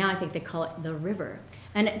 Now I think they call it The River.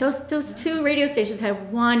 And those two radio stations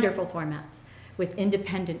had wonderful formats with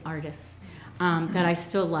independent artists that I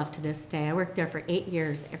still love to this day. I worked there for 8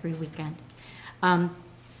 years every weekend. And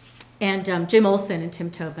Jim Olson and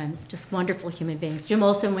Tim Tobin, just wonderful human beings. Jim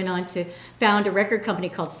Olson went on to found a record company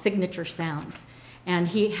called Signature Sounds. And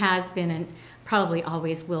he has been and probably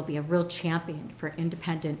always will be a real champion for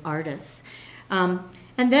independent artists.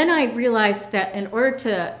 And then I realized that in order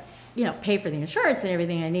to pay for the insurance and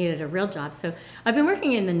everything, I needed a real job. So I've been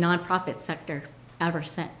working in the nonprofit sector ever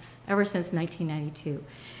since 1992.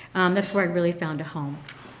 That's where I really found a home.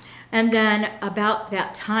 And then about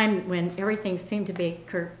that time when everything seemed to be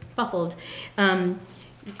kerfuffled,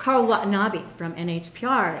 Carl Watanabe from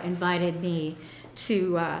NHPR invited me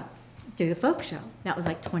to do the folk show. That was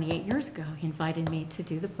like 28 years ago. He invited me to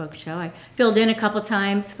do the folk show. I filled in a couple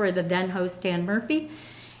times for the then host Dan Murphy,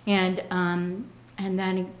 and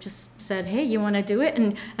then he just said, "Hey, you want to do it?"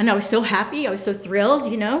 And I was so happy. I was so thrilled.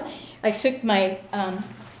 I took my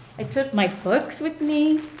books with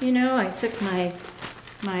me. I took my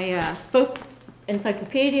folk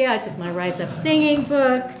encyclopedia. I took my Rise Up Singing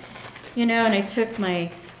book. And I took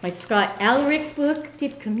my Scott Alaric book,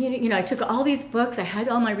 Deep Community. I took all these books. I had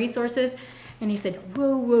all my resources. And he said,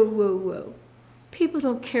 whoa, whoa, whoa, whoa. People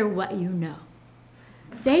don't care what you know.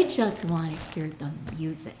 They just want to hear the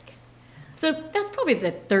music. So that's probably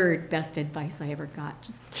the third best advice I ever got.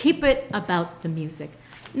 Just keep it about the music.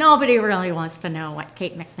 Nobody really wants to know what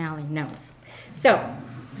Kate McNally knows. So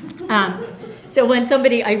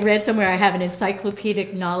when I read somewhere I have an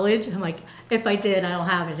encyclopedic knowledge, I'm like, if I did, I don't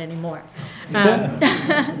have it anymore.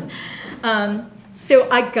 So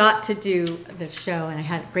I got to do this show, and I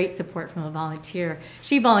had great support from a volunteer.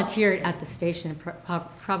 She volunteered at the station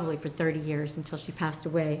probably for 30 years until she passed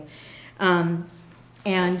away. I've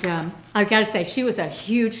got to say, she was a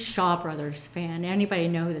huge Shaw Brothers fan. Anybody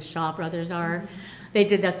know who the Shaw Brothers are? They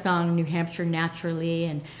did that song, New Hampshire Naturally,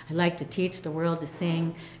 and I Like to Teach the World to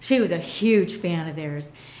Sing. She was a huge fan of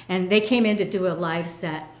theirs. And they came in to do a live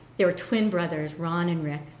set. They were twin brothers, Ron and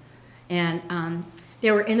Rick. And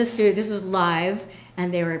they were in the studio, this was live,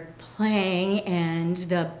 and they were playing, and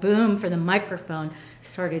the boom for the microphone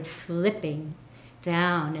started slipping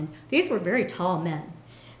down. And these were very tall men.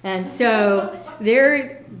 And so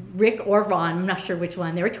Rick or Ron, I'm not sure which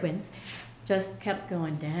one, they were twins, just kept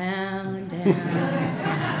going down, down,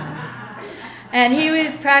 down. And he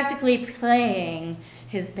was practically playing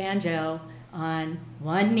his banjo on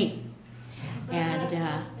one knee. And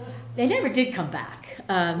they never did come back.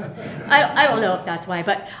 I don't know if that's why,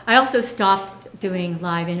 but I also stopped doing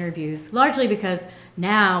live interviews, largely because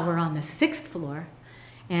now we're on the 6th floor,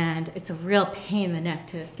 and it's a real pain in the neck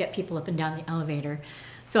to get people up and down the elevator.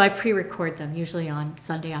 So I pre-record them, usually on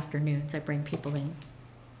Sunday afternoons. I bring people in.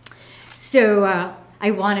 So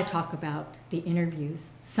I want to talk about the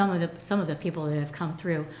interviews, some of the people that have come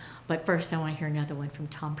through. But first, I want to hear another one from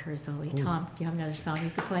Tom Pirozzoli. Ooh. Tom, do you have another song you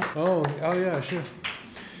could play? Oh yeah, sure.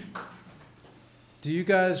 Do you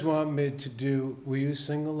guys want me to do, will you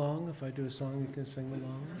sing along? If I do a song, you can sing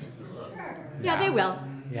along? Sure. Yeah, they will.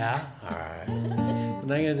 Yeah? All right. And I'm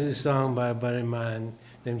going to do a song by a buddy of mine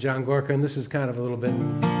named John Gorka, and this is kind of a little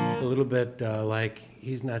bit like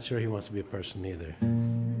he's not sure he wants to be a person either.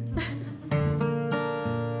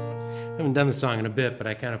 haven't done the song in a bit, but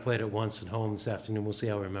I kind of played it once at home this afternoon. We'll see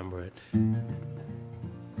how I remember it.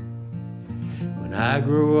 When I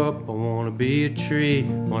grow up, I want to be a tree.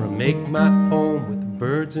 Want to make my home with the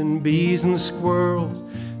birds and bees and the squirrels.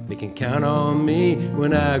 They can count on me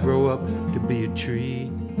when I grow up to be a tree.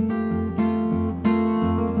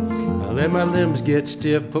 I'll let my limbs get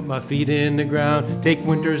stiff, put my feet in the ground, take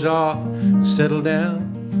winters off, settle down.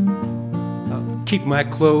 I'll keep my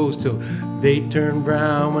clothes till they turn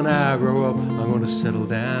brown. When I grow up, I'm going to settle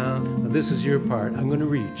down. Now this is your part. I'm going to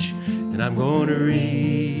reach, and I'm going to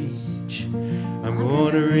reach. I'm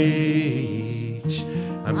going to reach.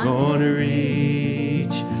 I'm going to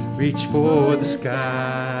reach. Reach for the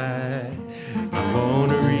sky. I'm going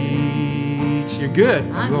to reach. You're good.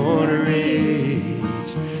 I'm going to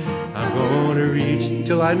reach. I'm going to reach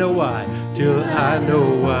till I know why. Till I know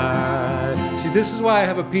why. See, this is why I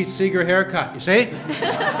have a Pete Seeger haircut. You see?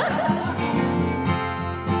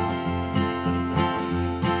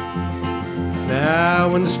 Now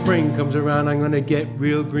when the spring comes around, I'm gonna get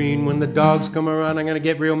real green. When the dogs come around, I'm gonna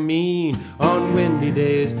get real mean. On windy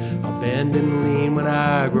days, I'll bend and lean. When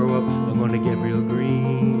I grow up, I'm gonna get real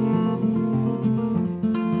green.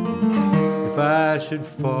 If I should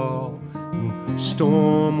fall in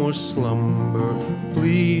storm or slumber,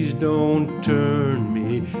 please don't turn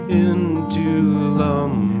me into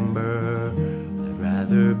lumber. I'd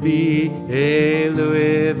rather be a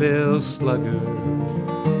Louisville slugger,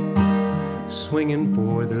 swinging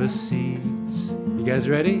for the seats. You guys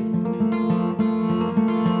ready?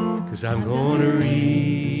 'Cause I'm gonna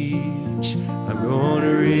reach, I'm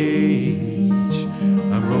gonna reach,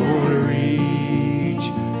 I'm gonna reach,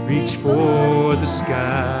 reach for the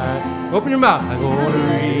sky. Open your mouth. I'm gonna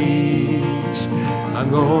reach, I'm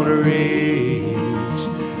gonna reach,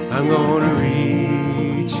 I'm gonna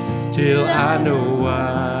reach till I know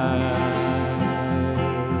why.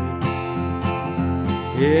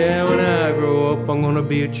 Yeah, when I grow up, I'm gonna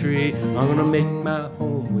be a tree. I'm gonna make my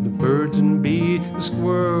home with the birds and bees. The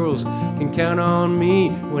squirrels can count on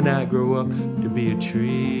me when I grow up to be a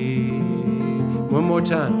tree. One more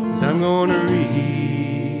time, 'cause I'm gonna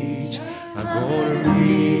reach. I'm gonna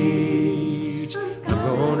reach. I'm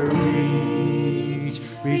gonna reach.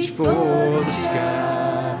 Reach for the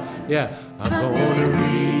sky. Yeah, I'm gonna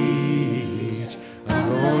reach. I'm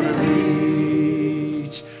gonna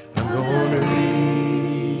reach. I'm gonna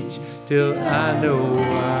reach. Till I know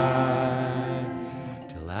why,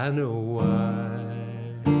 till I know why.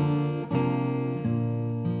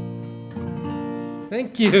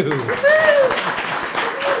 Thank you.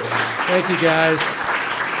 Thank you, guys.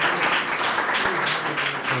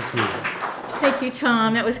 Thank you. Thank you,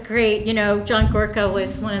 Tom. That was great. You know, John Gorka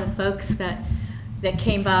was one of the folks that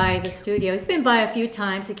came by the studio. He's been by a few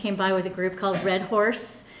times. He came by with a group called Red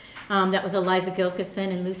Horse. That was Eliza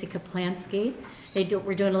Gilkison and Lucy Kaplansky.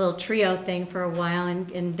 Were doing a little trio thing for a while,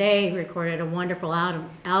 and they recorded a wonderful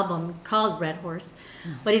album called Red Horse.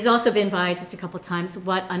 But he's also been by just a couple times.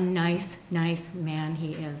 What a nice, nice man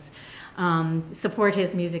he is. Support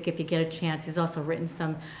his music if you get a chance. He's also written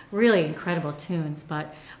some really incredible tunes,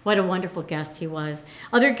 but what a wonderful guest he was.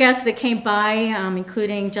 Other guests that came by,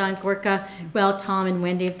 including John Gorka, well, Tom and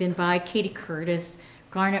Wendy have been by, Katie Curtis,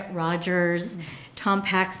 Garnet Rogers, Tom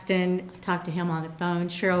Paxton, I talked to him on the phone,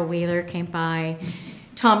 Cheryl Wheeler came by,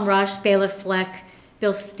 Tom Rush, Bela Fleck,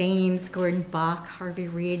 Bill Staines, Gordon Bach, Harvey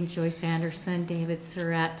Reid, Joyce Anderson, David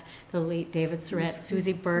Surratt, the late David Surratt,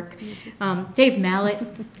 Susie Burke, Dave Mallet,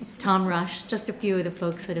 Tom Rush, just a few of the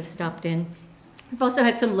folks that have stopped in. We've also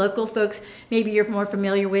had some local folks maybe you're more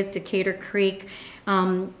familiar with, Decatur Creek,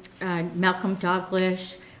 Malcolm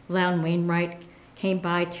Douglas, Loudon Wainwright came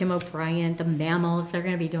by, Tim O'Brien, the Mammals, they're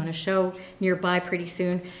going to be doing a show nearby pretty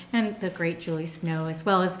soon, and the great Julie Snow, as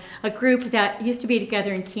well as a group that used to be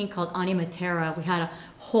together in Keene called Anima Terra. We had a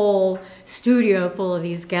whole studio full of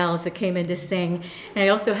these gals that came in to sing, and I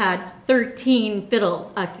also had 13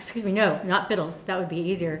 fiddles, excuse me, no, not fiddles, that would be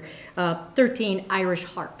easier, 13 Irish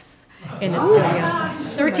harps in the studio.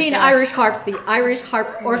 13 Irish harps, the Irish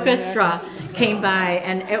Harp Orchestra came by,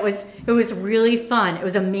 and it was really fun. It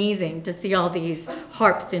was amazing to see all these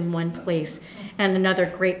harps in one place. And another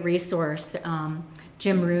great resource,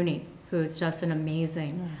 Jim Rooney, who's just an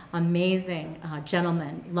amazing, amazing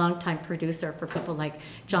gentleman, longtime producer for people like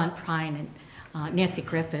John Prine and Nancy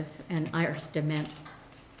Griffith and Iris DeMint.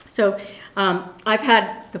 So I've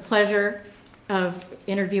had the pleasure of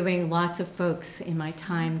interviewing lots of folks in my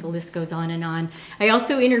time. The list goes on and on. I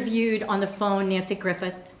also interviewed on the phone Nancy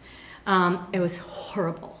Griffith. It was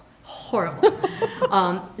horrible, horrible.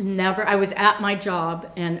 Never. I was at my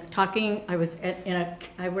job and talking. I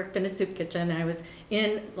worked in a soup kitchen, and I was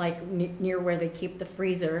in like near where they keep the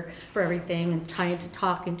freezer for everything, and trying to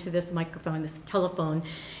talk into this microphone, this telephone,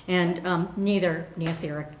 and neither Nancy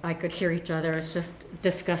or I could hear each other. It's just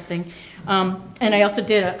disgusting. And I also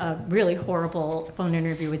did a really horrible phone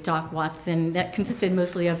interview with Doc Watson that consisted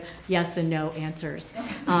mostly of yes and no answers.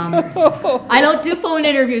 I don't do phone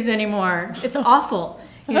interviews anymore. It's awful.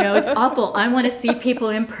 You know, it's awful. I want to see people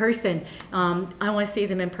in person. I want to see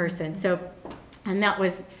them in person. So, and that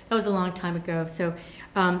was a long time ago. So,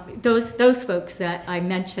 those folks that I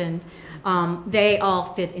mentioned, they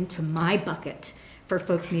all fit into my bucket for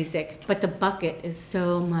folk music. But the bucket is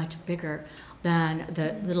so much bigger than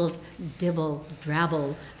the little dibble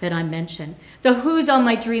drabble that I mentioned. So, who's on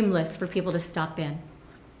my dream list for people to stop in?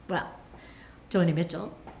 Well, Joni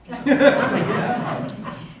Mitchell.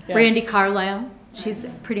 Brandy Carlisle, she's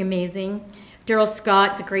pretty amazing. Daryl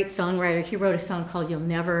Scott's a great songwriter. He wrote a song called You'll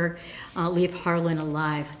Never Leave Harlan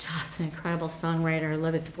Alive. Just an incredible songwriter. I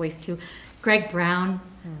love his voice too. Greg Brown,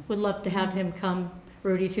 would love to have him come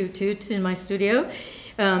Rudy Toot Toot in my studio.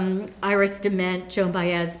 Iris DeMent, Joan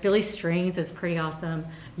Baez, Billy Strings is pretty awesome.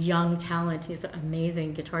 Young talent, he's an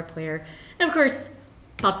amazing guitar player. And of course,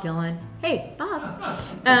 Bob Dylan. Hey, Bob.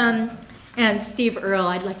 And Steve Earle,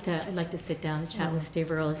 I'd like to sit down and chat with Steve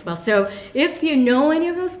Earle as well. So if you know any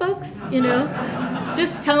of those folks, you know,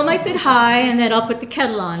 just tell them I said hi, and that I'll put the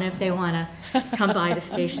kettle on if they want to come by the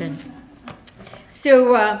station.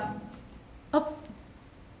 So,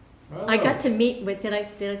 I got to meet with, did I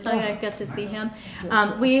tell you I got to see him?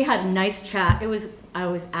 We had a nice chat. It was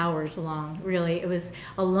hours long, really. It was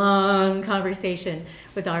a long conversation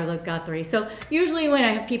with Arlo Guthrie. So usually when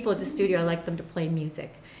I have people at the studio, I like them to play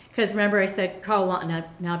music. Because remember I said, Carl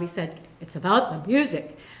Watanabe said, it's about the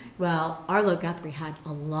music. Well, Arlo Guthrie had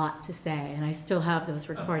a lot to say, and I still have those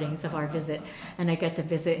recordings of our visit, and I got to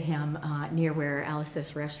visit him near where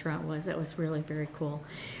Alice's restaurant was. That was really very cool.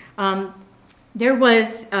 There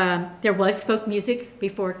was folk music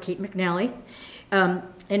before Kate McNally.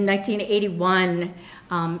 In 1981,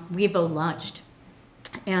 WeVo launched,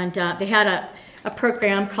 and they had a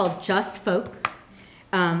program called Just Folk.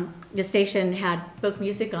 The station had folk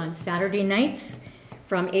music on Saturday nights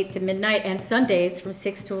from 8 to midnight, and Sundays from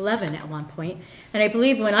 6 to 11 at one point. And I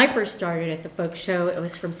believe when I first started at the folk show, it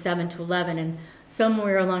was from 7 to 11, and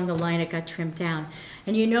somewhere along the line it got trimmed down.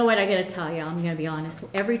 And you know what, I gotta tell you, I'm gonna be honest,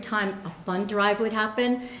 every time a fund drive would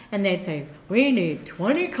happen, and they'd say, we need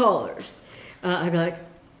 20 callers, I'd be like,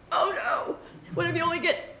 oh no, what if you only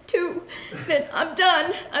get 2? Then I'm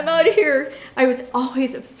done, I'm out of here. I was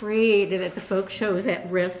always afraid that the folk show was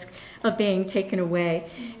at risk of being taken away.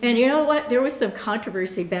 And you know what, there was some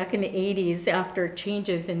controversy back in the 80s after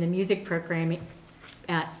changes in the music programming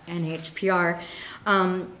at NHPR.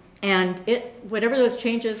 And whatever those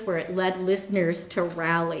changes were, it led listeners to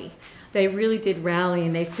rally. They really did rally,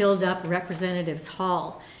 and they filled up Representatives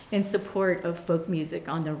Hall in support of folk music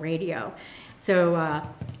on the radio. So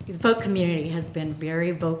the folk community has been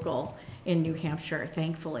very vocal in New Hampshire,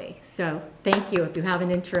 thankfully. So thank you if you have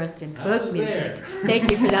an interest in folk music.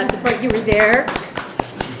 Thank you for that support. You were there.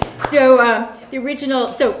 So the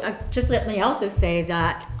original, just let me also say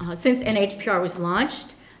that since NHPR was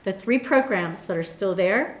launched, the 3 programs that are still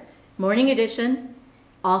there, Morning Edition,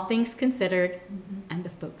 All Things Considered, and the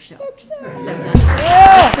Folk Show. So that's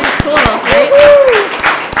pretty cool, right?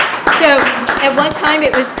 So at one time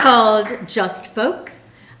it was called Just Folk,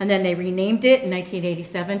 and then they renamed it in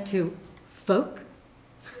 1987 to Folk.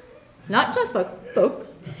 Not Just Folk, Folk.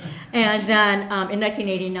 And then in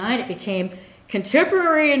 1989 it became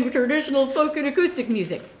Contemporary and Traditional Folk and Acoustic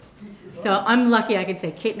Music. So I'm lucky I could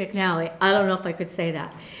say Kate McNally. I don't know if I could say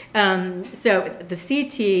that. So the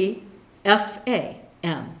CTFAM.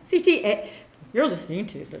 You're listening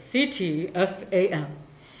to the CTFAM.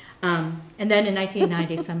 And then in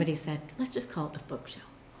 1990, somebody said, let's just call it the Folk Show.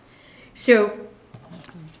 So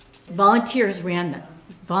volunteers ran the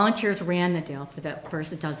deal for the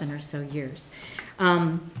first dozen or so years.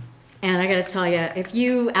 And I got to tell you, if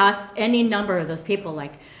you asked any number of those people,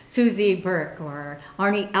 like Susie Burke or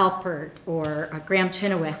Arnie Alpert or Graham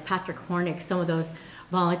Chenoweth, Patrick Hornick, some of those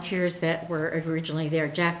volunteers that were originally there,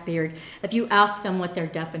 Jack Beard, if you asked them what their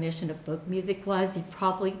definition of folk music was, you'd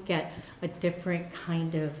probably get a different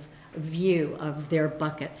kind of view of their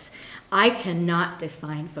buckets. I cannot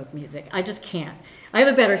define folk music. I just can't. I have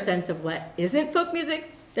a better sense of what isn't folk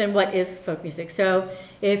music than what is folk music. So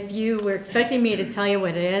if you were expecting me to tell you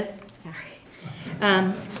what it is,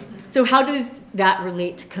 sorry. So how does that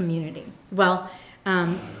relate to community? Well,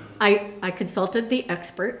 I consulted the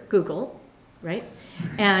expert, Google, right?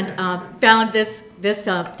 and found this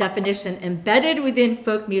definition: embedded within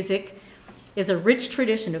folk music is a rich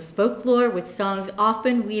tradition of folklore with songs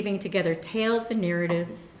often weaving together tales and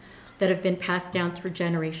narratives that have been passed down through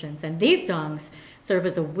generations. And these songs serve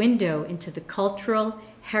as a window into the cultural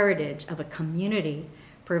heritage of a community,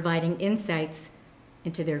 providing insights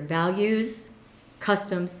into their values,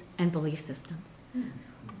 customs, and belief systems.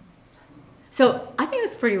 So I think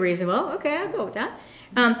that's pretty reasonable. Okay, I'll go with that.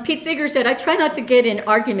 Pete Seeger said, I try not to get in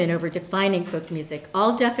argument over defining folk music.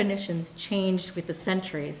 All definitions changed with the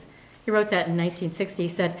centuries. He wrote that in 1960. He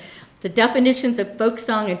said, the definitions of folk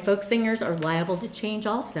song and folk singers are liable to change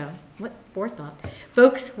also. What forethought.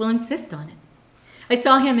 Folks will insist on it. I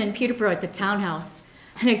saw him in Peterborough at the Townhouse,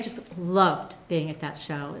 and I just loved being at that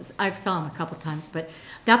show. I saw him a couple times, but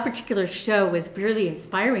that particular show was really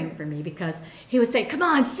inspiring for me because he would say, come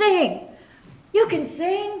on, sing. You can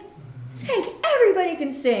sing. Sing. Everybody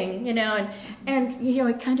can sing, you know, and you know,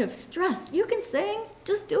 it kind of stressed. You can sing.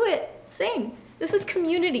 Just do it. Sing. This is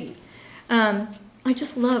community. I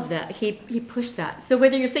just love that he pushed that. So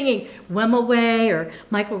whether you're singing Wem Away or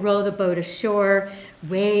Michael Row the Boat Ashore,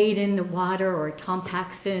 Wade in the Water, or Tom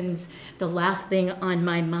Paxton's The Last Thing on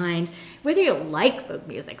My Mind, whether you like folk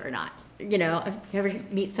music or not, you know, if you ever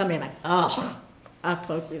meet somebody like, oh,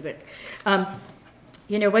 folk music.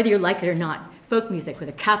 You know, whether you like it or not, folk music with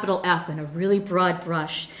a capital F and a really broad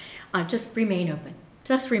brush, just remain open.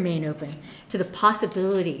 Just remain open to the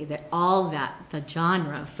possibility that all that the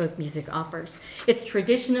genre of folk music offers. It's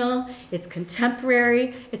traditional, it's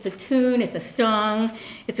contemporary, it's a tune, it's a song,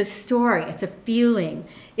 it's a story, it's a feeling.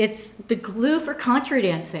 It's the glue for contra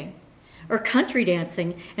dancing or country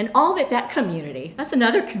dancing, and all that community, that's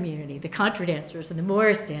another community, the contra dancers and the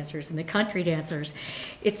Morris dancers and the country dancers.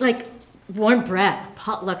 It's like warm bread, a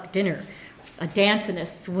potluck dinner, a dance and a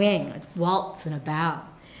swing, a waltz and a bow.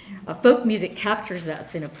 Folk music captures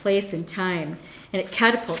us in a place and time, and it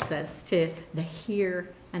catapults us to the here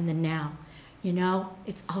and the now. You know,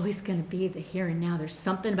 it's always going to be the here and now. There's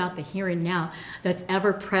something about the here and now that's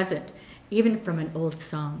ever present, even from an old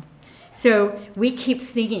song. So we keep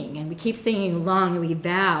singing, and we keep singing along, and we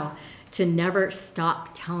vow to never stop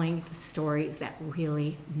telling the stories that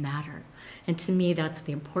really matter. And to me, that's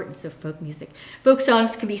the importance of folk music. Folk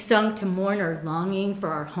songs can be sung to mourn our longing for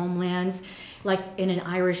our homelands, like in an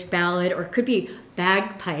Irish ballad, or it could be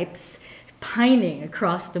bagpipes pining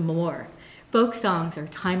across the moor. Folk songs are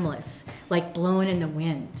timeless, like blowing in the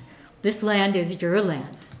wind. This land is your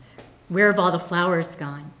land. Where have all the flowers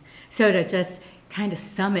gone? So to just kind of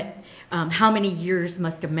sum it, how many years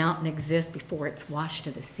must a mountain exist before it's washed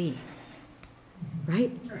to the sea?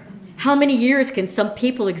 Right? How many years can some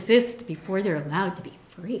people exist before they're allowed to be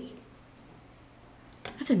free?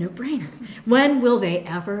 That's a no-brainer. When will they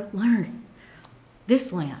ever learn?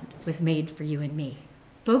 This land was made for you and me.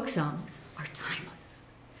 Folk songs are timeless.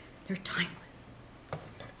 They're timeless.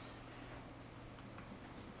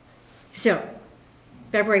 So,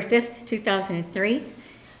 February 5th, 2003,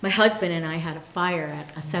 my husband and I had a fire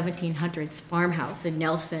at a 1700s farmhouse in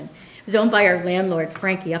Nelson. It was owned by our landlord,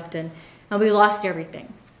 Frankie Upton, and we lost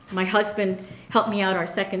everything. My husband helped me out our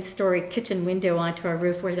second-story kitchen window onto our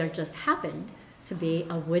roof where there just happened to be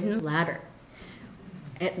a wooden ladder.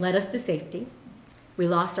 It led us to safety. We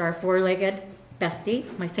lost our four-legged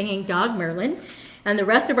bestie, my singing dog Merlin, and the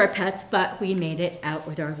rest of our pets, but we made it out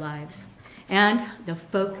with our lives. And the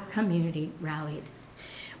folk community rallied.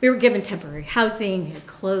 We were given temporary housing,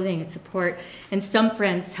 clothing, and support, and some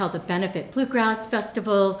friends held a benefit bluegrass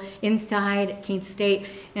festival inside at Keene State,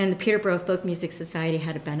 and the Peterborough Folk Music Society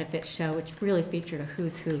had a benefit show, which really featured a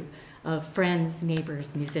who's who of friends, neighbors,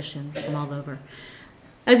 musicians from all over.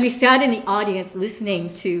 As we sat in the audience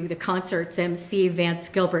listening to the concert's MC Vance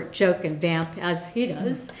Gilbert joke and vamp, as he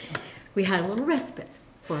does, we had a little respite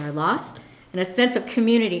for our loss and a sense of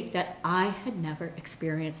community that I had never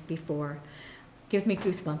experienced before. Gives me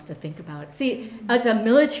goosebumps to think about it. See, as a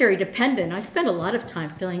military dependent, I spent a lot of time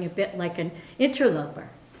feeling a bit like an interloper.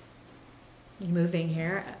 Moving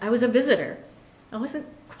here, I was a visitor. I wasn't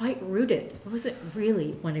quite rooted. I wasn't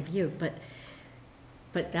really one of you,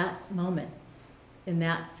 but that moment in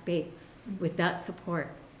that space with that support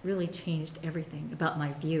really changed everything about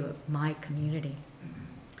my view of my community.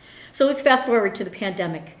 So let's fast forward to the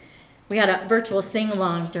pandemic. We had a virtual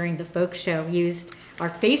sing-along during the folk show. We used our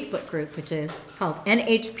Facebook group, which is called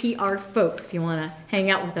NHPR Folk, if you want to hang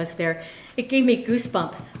out with us there. It gave me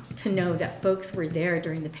goosebumps to know that folks were there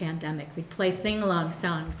during the pandemic. We'd play sing-along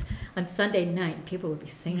songs on Sunday night, and people would be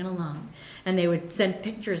singing along. And they would send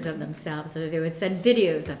pictures of themselves, or they would send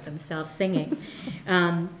videos of themselves singing.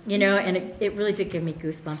 You know, and it really did give me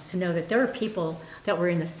goosebumps to know that there were people that were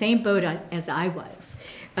in the same boat as I was,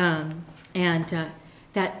 That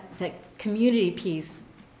community piece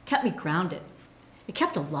kept me grounded. It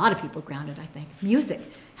kept a lot of people grounded, I think. Music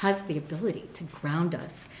has the ability to ground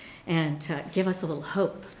us and to give us a little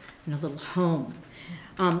hope and a little home.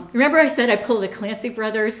 Remember I said I pulled a Clancy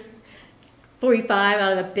Brothers 45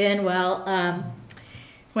 out of the bin? Well,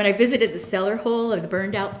 when I visited the cellar hole, or the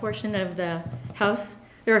burned out portion of the house,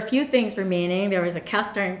 there were a few things remaining. There was a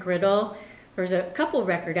cast iron griddle. There was a couple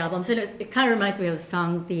record albums, and it kind of reminds me of the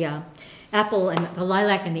song, the Apple and the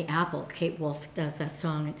Lilac and the Apple. Kate Wolf does that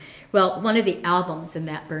song. Well, one of the albums in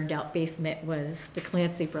that burned out basement was the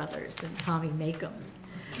Clancy Brothers and Tommy Makem.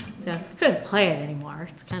 So I couldn't play it anymore.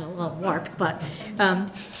 It's kind of a little warped, but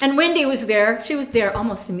and Wendy was there. She was there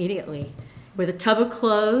almost immediately with a tub of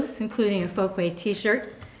clothes, including a Folkway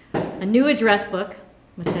T-shirt, a new address book,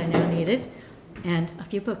 which I now needed, and a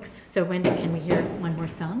few books. So Wendy, can we hear one more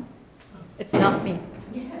song? It's not me.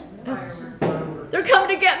 Oh. They're coming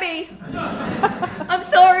to get me. I'm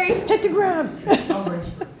sorry. Hit the ground.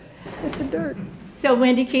 Hit the dirt. So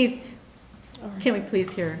Wendy, Keith, can we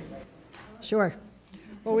please hear? Sure.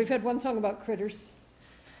 Well, we've had one song about critters.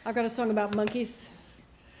 I've got a song about monkeys.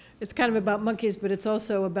 It's kind of about monkeys, but it's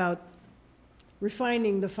also about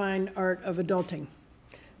refining the fine art of adulting.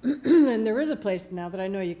 And there is a place now that I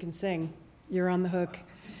know you can sing. You're on the hook.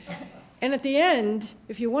 And at the end,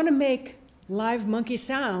 if you want to make live monkey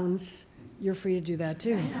sounds, you're free to do that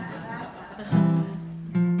too.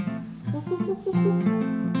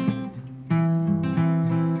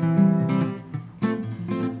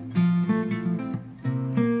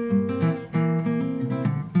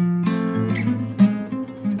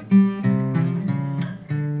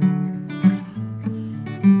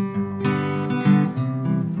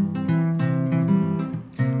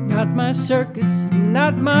 Not my circus,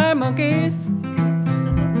 not my monkeys.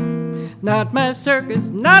 Not my circus,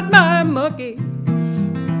 not my monkeys.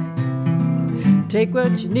 Take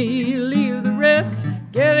what you need, leave the rest.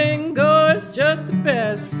 Getting go is just the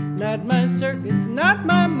best. Not my circus, not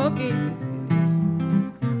my monkeys.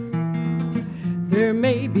 There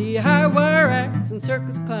may be high wire acts and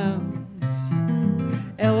circus clowns,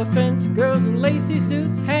 elephants, girls in lacy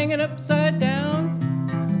suits hanging upside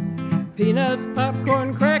down, peanuts,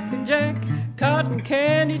 popcorn, cracker jack, cotton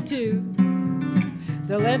candy too.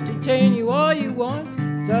 They'll entertain you all you want,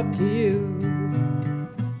 it's up to you.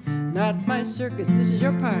 Not my circus, this is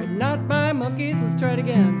your part. Not my monkeys, let's try it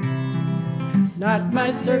again. Not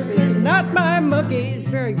my circus, not my monkeys,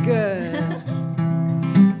 very good.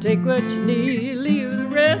 Take what you need, leave the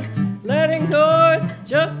rest. Letting go is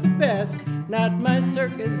just the best. Not my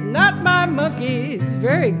circus, not my monkeys,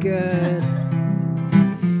 very good.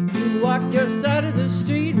 You walk your side of the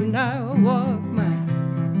street and I'll walk mine.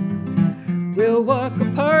 We'll walk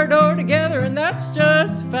apart or together, and that's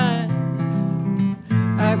just fine.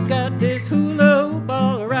 I've got this hula hoop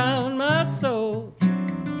all around my soul.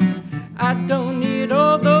 I don't need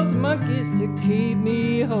all those monkeys to keep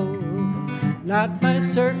me whole. Not my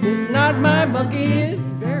circus, not my monkeys,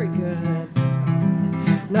 very good.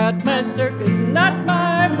 Not my circus, not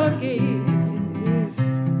my monkeys.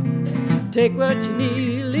 Take what you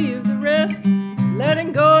need, leave the rest.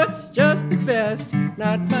 Letting go, it's just the best.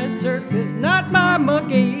 Not my circus, not my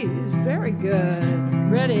monkeys. Very good.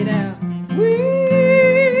 Ready now.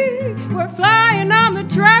 We're flying on the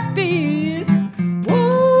trapeze.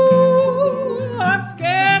 Whoa, I'm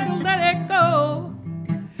scared to let it go.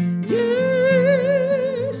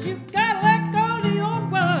 Yes, you gotta let go of the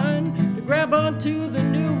old one to grab onto the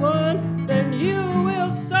new one, then you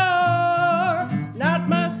will soar. Not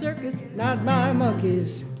my circus, not my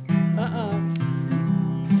monkeys.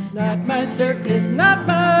 Not my circus, not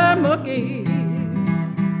my monkeys.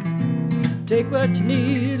 Take what you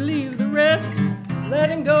need, leave the rest.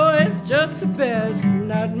 Letting go is just the best.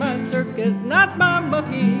 Not my circus, not my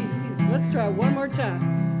monkeys. Let's try one more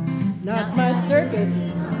time. Not my circus,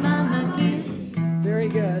 not my monkeys. Very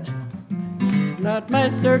good. Not my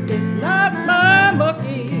circus, not my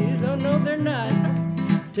monkeys. Oh no, they're not.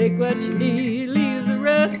 Take what you need, leave the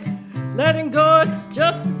rest. Letting go, it's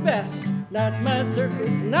just the best. Not my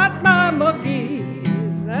circus, not my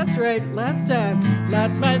monkeys. That's right, last time.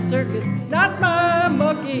 Not my circus, not my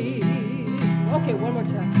monkeys. Okay, one more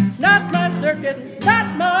time. Not my circus,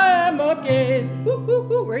 not my monkeys. Woo, woo,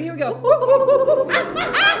 woo. Where here we go. Woo, woo, woo, woo.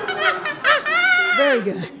 Very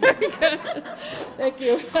good. Very good. Thank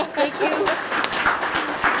you. Thank you.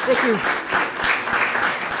 Thank you.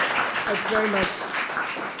 Thanks very much.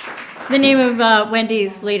 The name of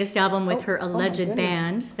Wendy's latest album with her alleged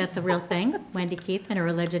band, that's a real thing, Wendy Keith and her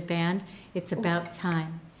alleged band, It's About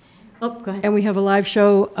Time. Oh, go ahead. And we have a live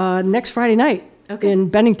show next Friday night in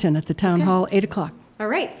Bennington at the Town Hall, 8 o'clock. All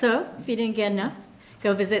right, so if you didn't get enough,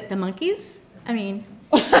 go visit the monkeys. I mean,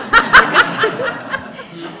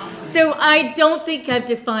 so I don't think I've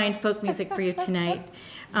defined folk music for you tonight.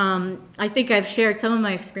 I think I've shared some of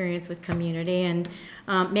my experience with community, and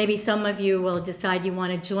maybe some of you will decide you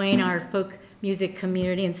want to join our folk music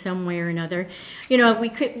community in some way or another. You know, we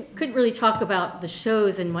couldn't really talk about the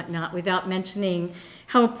shows and whatnot without mentioning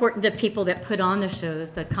how important the people that put on the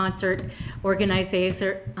shows, the concert organizers,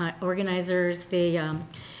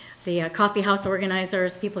 the coffee house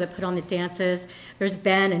organizers, people that put on the dances. There's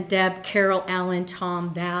Ben and Deb, Carol, Alan,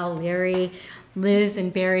 Tom, Val, Larry, Liz,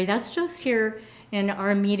 and Barry. That's just here in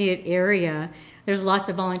our immediate area. There's lots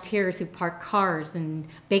of volunteers who park cars and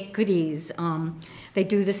bake goodies. They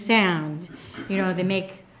do the sound. You know, they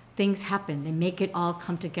make things happen. They make it all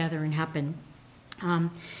come together and happen.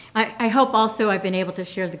 I hope also I've been able to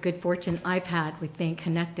share the good fortune I've had with being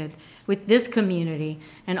connected with this community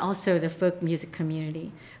and also the folk music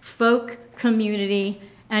community. Folk, community,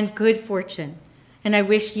 and good fortune. And I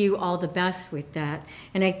wish you all the best with that.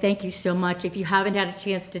 And I thank you so much. If you haven't had a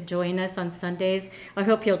chance to join us on Sundays, I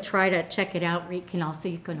hope you'll try to check it out. You can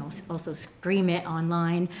also stream it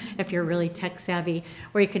online if you're really tech savvy,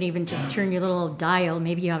 or you can even just turn your little dial.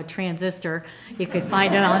 Maybe you have a transistor. You could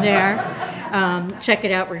find it on there. Check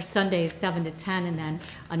it out. We're Sundays 7 to 10, and then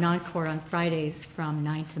an encore on Fridays from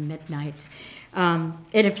 9 to midnight. And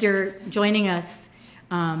if you're joining us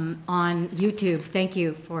on YouTube, thank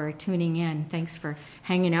you for tuning in. Thanks for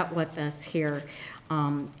hanging out with us here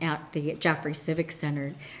at the Jaffrey Civic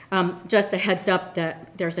Center. Just a heads up that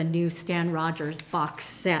there's a new Stan Rogers box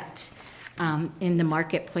set in the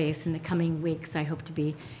marketplace in the coming weeks. I hope to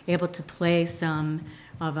be able to play some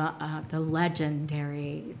of the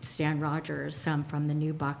legendary Stan Rogers from the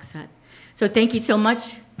new box set. So thank you so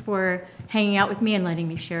much for hanging out with me and letting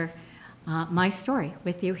me share my story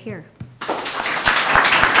with you here.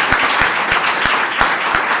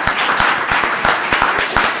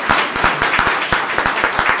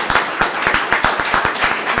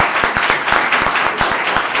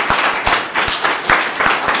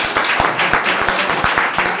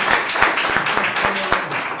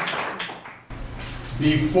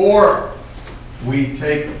 Before we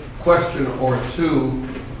take a question or two,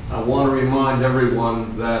 I want to remind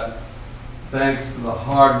everyone that thanks to the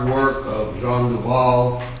hard work of Jean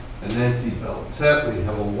Duval and Nancy Beltet, we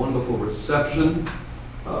have a wonderful reception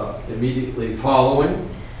immediately following.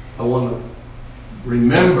 I want to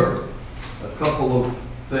remember a couple of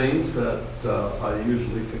things that I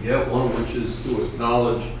usually forget, one of which is to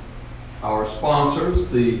acknowledge our sponsors,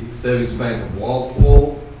 the Savings Bank of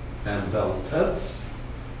Walpole and Beltet's.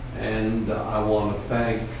 And I want to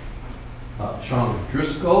thank Sean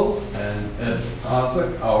Driscoll and Ed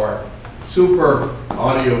Ozick, our super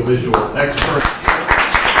audiovisual expert.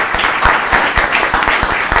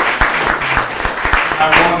 I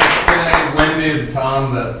want to say, Wendy and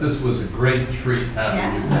Tom, that this was a great treat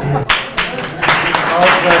having you. Our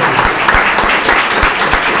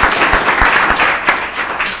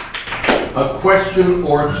pleasure. A question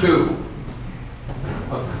or two,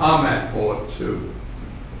 a comment or two.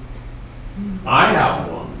 I have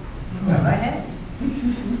one. Go ahead.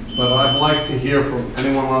 But I'd like to hear from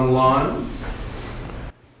anyone online.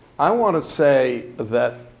 I want to say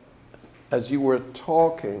that as you were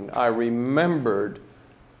talking, I remembered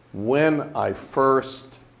when I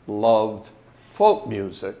first loved folk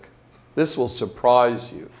music. This will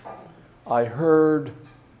surprise you. I heard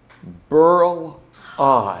Burl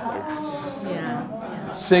Ives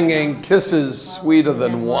singing Kisses Sweeter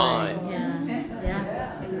Than Wine.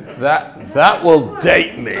 That will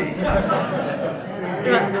date me.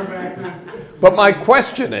 But my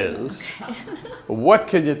question is, what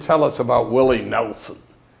can you tell us about Willie Nelson?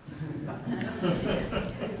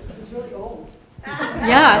 He's really old.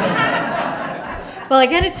 Yeah. Well, I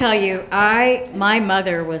got to tell you, my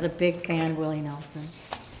mother was a big fan of Willie Nelson.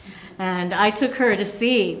 And I took her to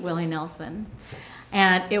see Willie Nelson.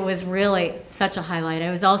 And it was really such a highlight.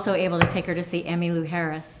 I was also able to take her to see Emmylou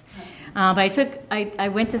Harris. But I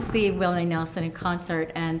went to see Willie Nelson in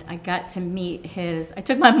concert, and I got to meet I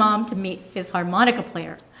took my mom to meet his harmonica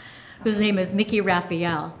player, whose name is Mickey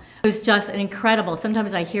Raphael, who's just an incredible.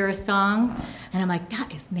 Sometimes I hear a song, and I'm like,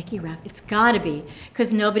 that is Mickey Raphael. It's gotta be,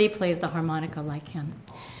 because nobody plays the harmonica like him.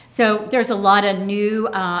 So there's a lot of new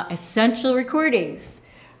essential recordings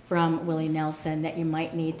from Willie Nelson that you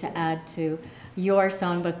might need to add to your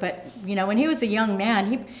songbook. But you know, when he was a young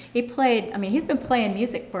man, he played, I mean, he's been playing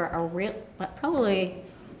music for probably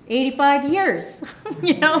 85 years.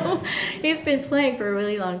 You know, he's been playing for a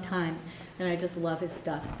really long time, and I just love his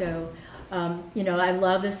stuff. So You know, I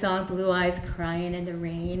love the song Blue Eyes Crying in the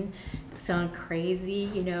Rain, song Crazy,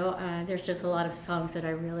 you know. There's just a lot of songs that I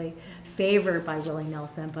really favor by Willie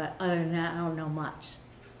Nelson, but other than that, I don't know much.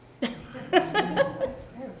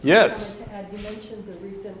 Yes. To add, you mentioned the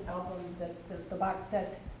recent album, that the box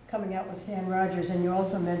set coming out with Stan Rogers, and you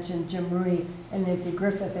also mentioned Jim Rooney and Nancy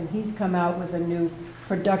Griffith, and he's come out with a new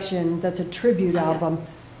production that's a tribute album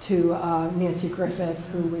to Nancy Griffith,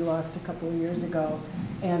 who we lost a couple of years ago,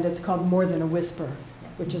 and it's called More Than a Whisper,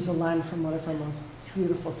 which is a line from one of her most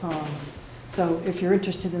beautiful songs. So if you're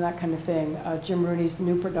interested in that kind of thing, Jim Rooney's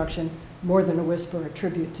new production, More Than a Whisper, a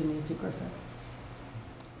tribute to Nancy Griffith.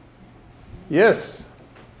 Yes.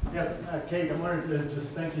 Yes, Kate, I wanted to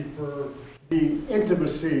just thank you for the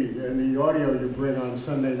intimacy and the audio you bring on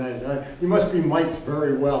Sunday night. You must be mic'd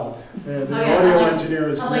very well. The audio engineer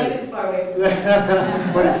is great. I like this far away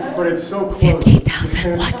from but it's so close.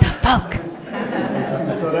 50,000 watts of funk.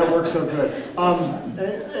 So that works so good.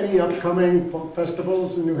 Any upcoming folk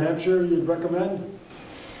festivals in New Hampshire you'd recommend?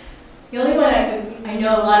 The only one I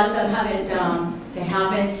know a lot of them haven't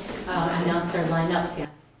announced their lineups yet.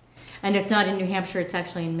 And it's not in New Hampshire, it's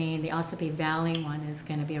actually in Maine. The Ossipee Valley one is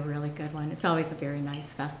going to be a really good one. It's always a very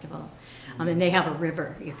nice festival. And they have a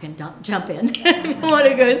river you can jump in if you want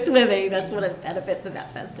to go swimming. That's one of the benefits of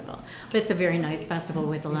that festival. But it's a very nice festival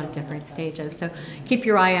with a lot of different stages. So keep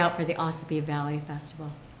your eye out for the Ossipee Valley Festival.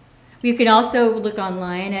 You can also look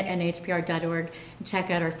online at nhpr.org and check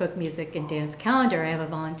out our folk music and dance calendar. I have a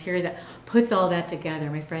volunteer that puts all that together.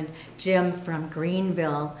 My friend Jim from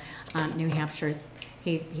Greenville, New Hampshire.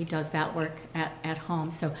 He does that work at home.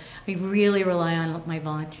 So I really rely on my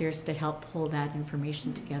volunteers to help pull that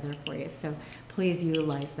information together for you. So please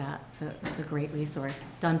utilize that. It's a great resource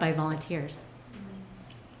done by volunteers.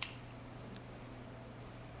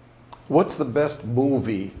 What's the best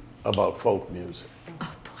movie about folk music?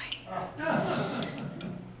 Oh boy.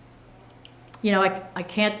 You know, I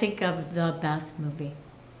can't think of the best movie.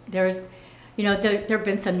 There's, you know, there have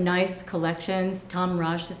been some nice collections. Tom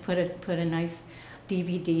Rush has put a nice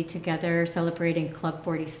DVD together celebrating Club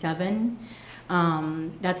 47.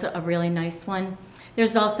 That's a really nice one.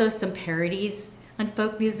 There's also some parodies on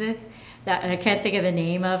folk music that I can't think of the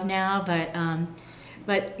name of now,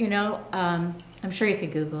 but you know, I'm sure you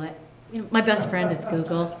could Google it. You know, my best friend is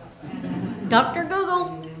Google. Dr.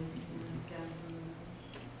 Google.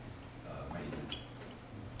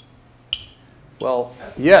 Well,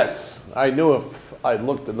 yes, I knew if I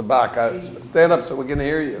looked in the back. Stand up so we can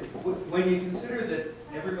hear you. When you consider that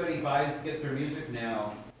everybody gets their music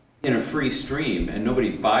now in a free stream and nobody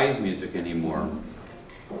buys music anymore,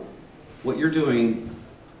 what you're doing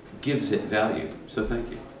gives it value. So thank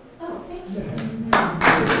you. Oh, thank you.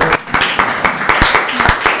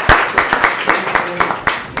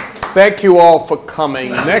 Thank you all for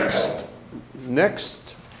coming.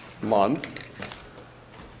 Next month,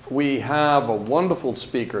 we have a wonderful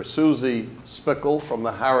speaker, Susie Spickle from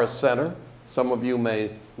the Harris Center. Some of you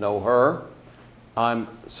may know her. I'm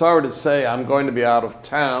sorry to say I'm going to be out of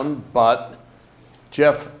town, but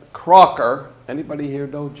Jeff Crocker, anybody here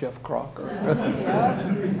know Jeff Crocker?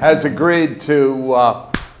 Has agreed to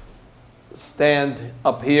stand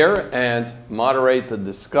up here and moderate the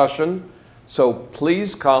discussion. So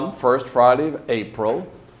please come first Friday of April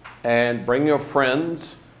and bring your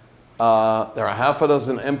friends. There are half a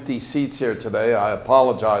dozen empty seats here today. I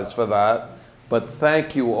apologize for that. But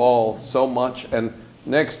thank you all so much. And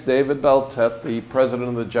next, David Beltet, the president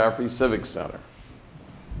of the Jaffrey Civic Center.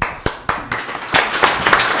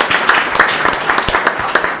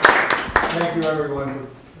 Thank you, everyone,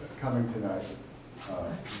 for coming tonight.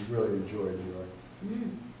 We really enjoyed your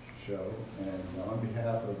show. And on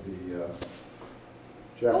behalf of the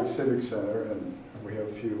Jaffrey Civic Center, and we have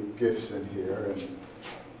a few gifts in here. And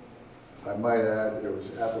I might add, it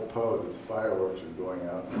was apropos that the fireworks are going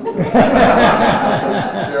out.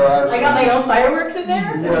 I got my own fireworks in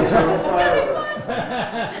there? Yeah, there were fireworks.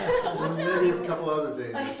 And maybe a couple other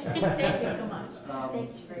dangers. Thank you so much. Thank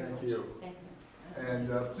you very much. Thank you. And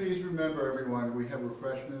please remember, everyone, we have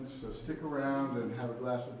refreshments, so stick around and have a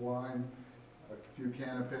glass of wine, a few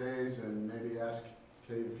canapes, and maybe ask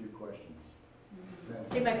Kate a few questions.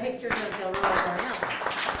 See my pictures of Del Roy Darnell.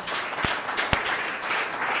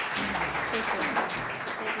 Thank you.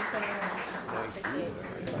 Thank you so very much.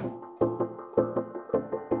 Thank you.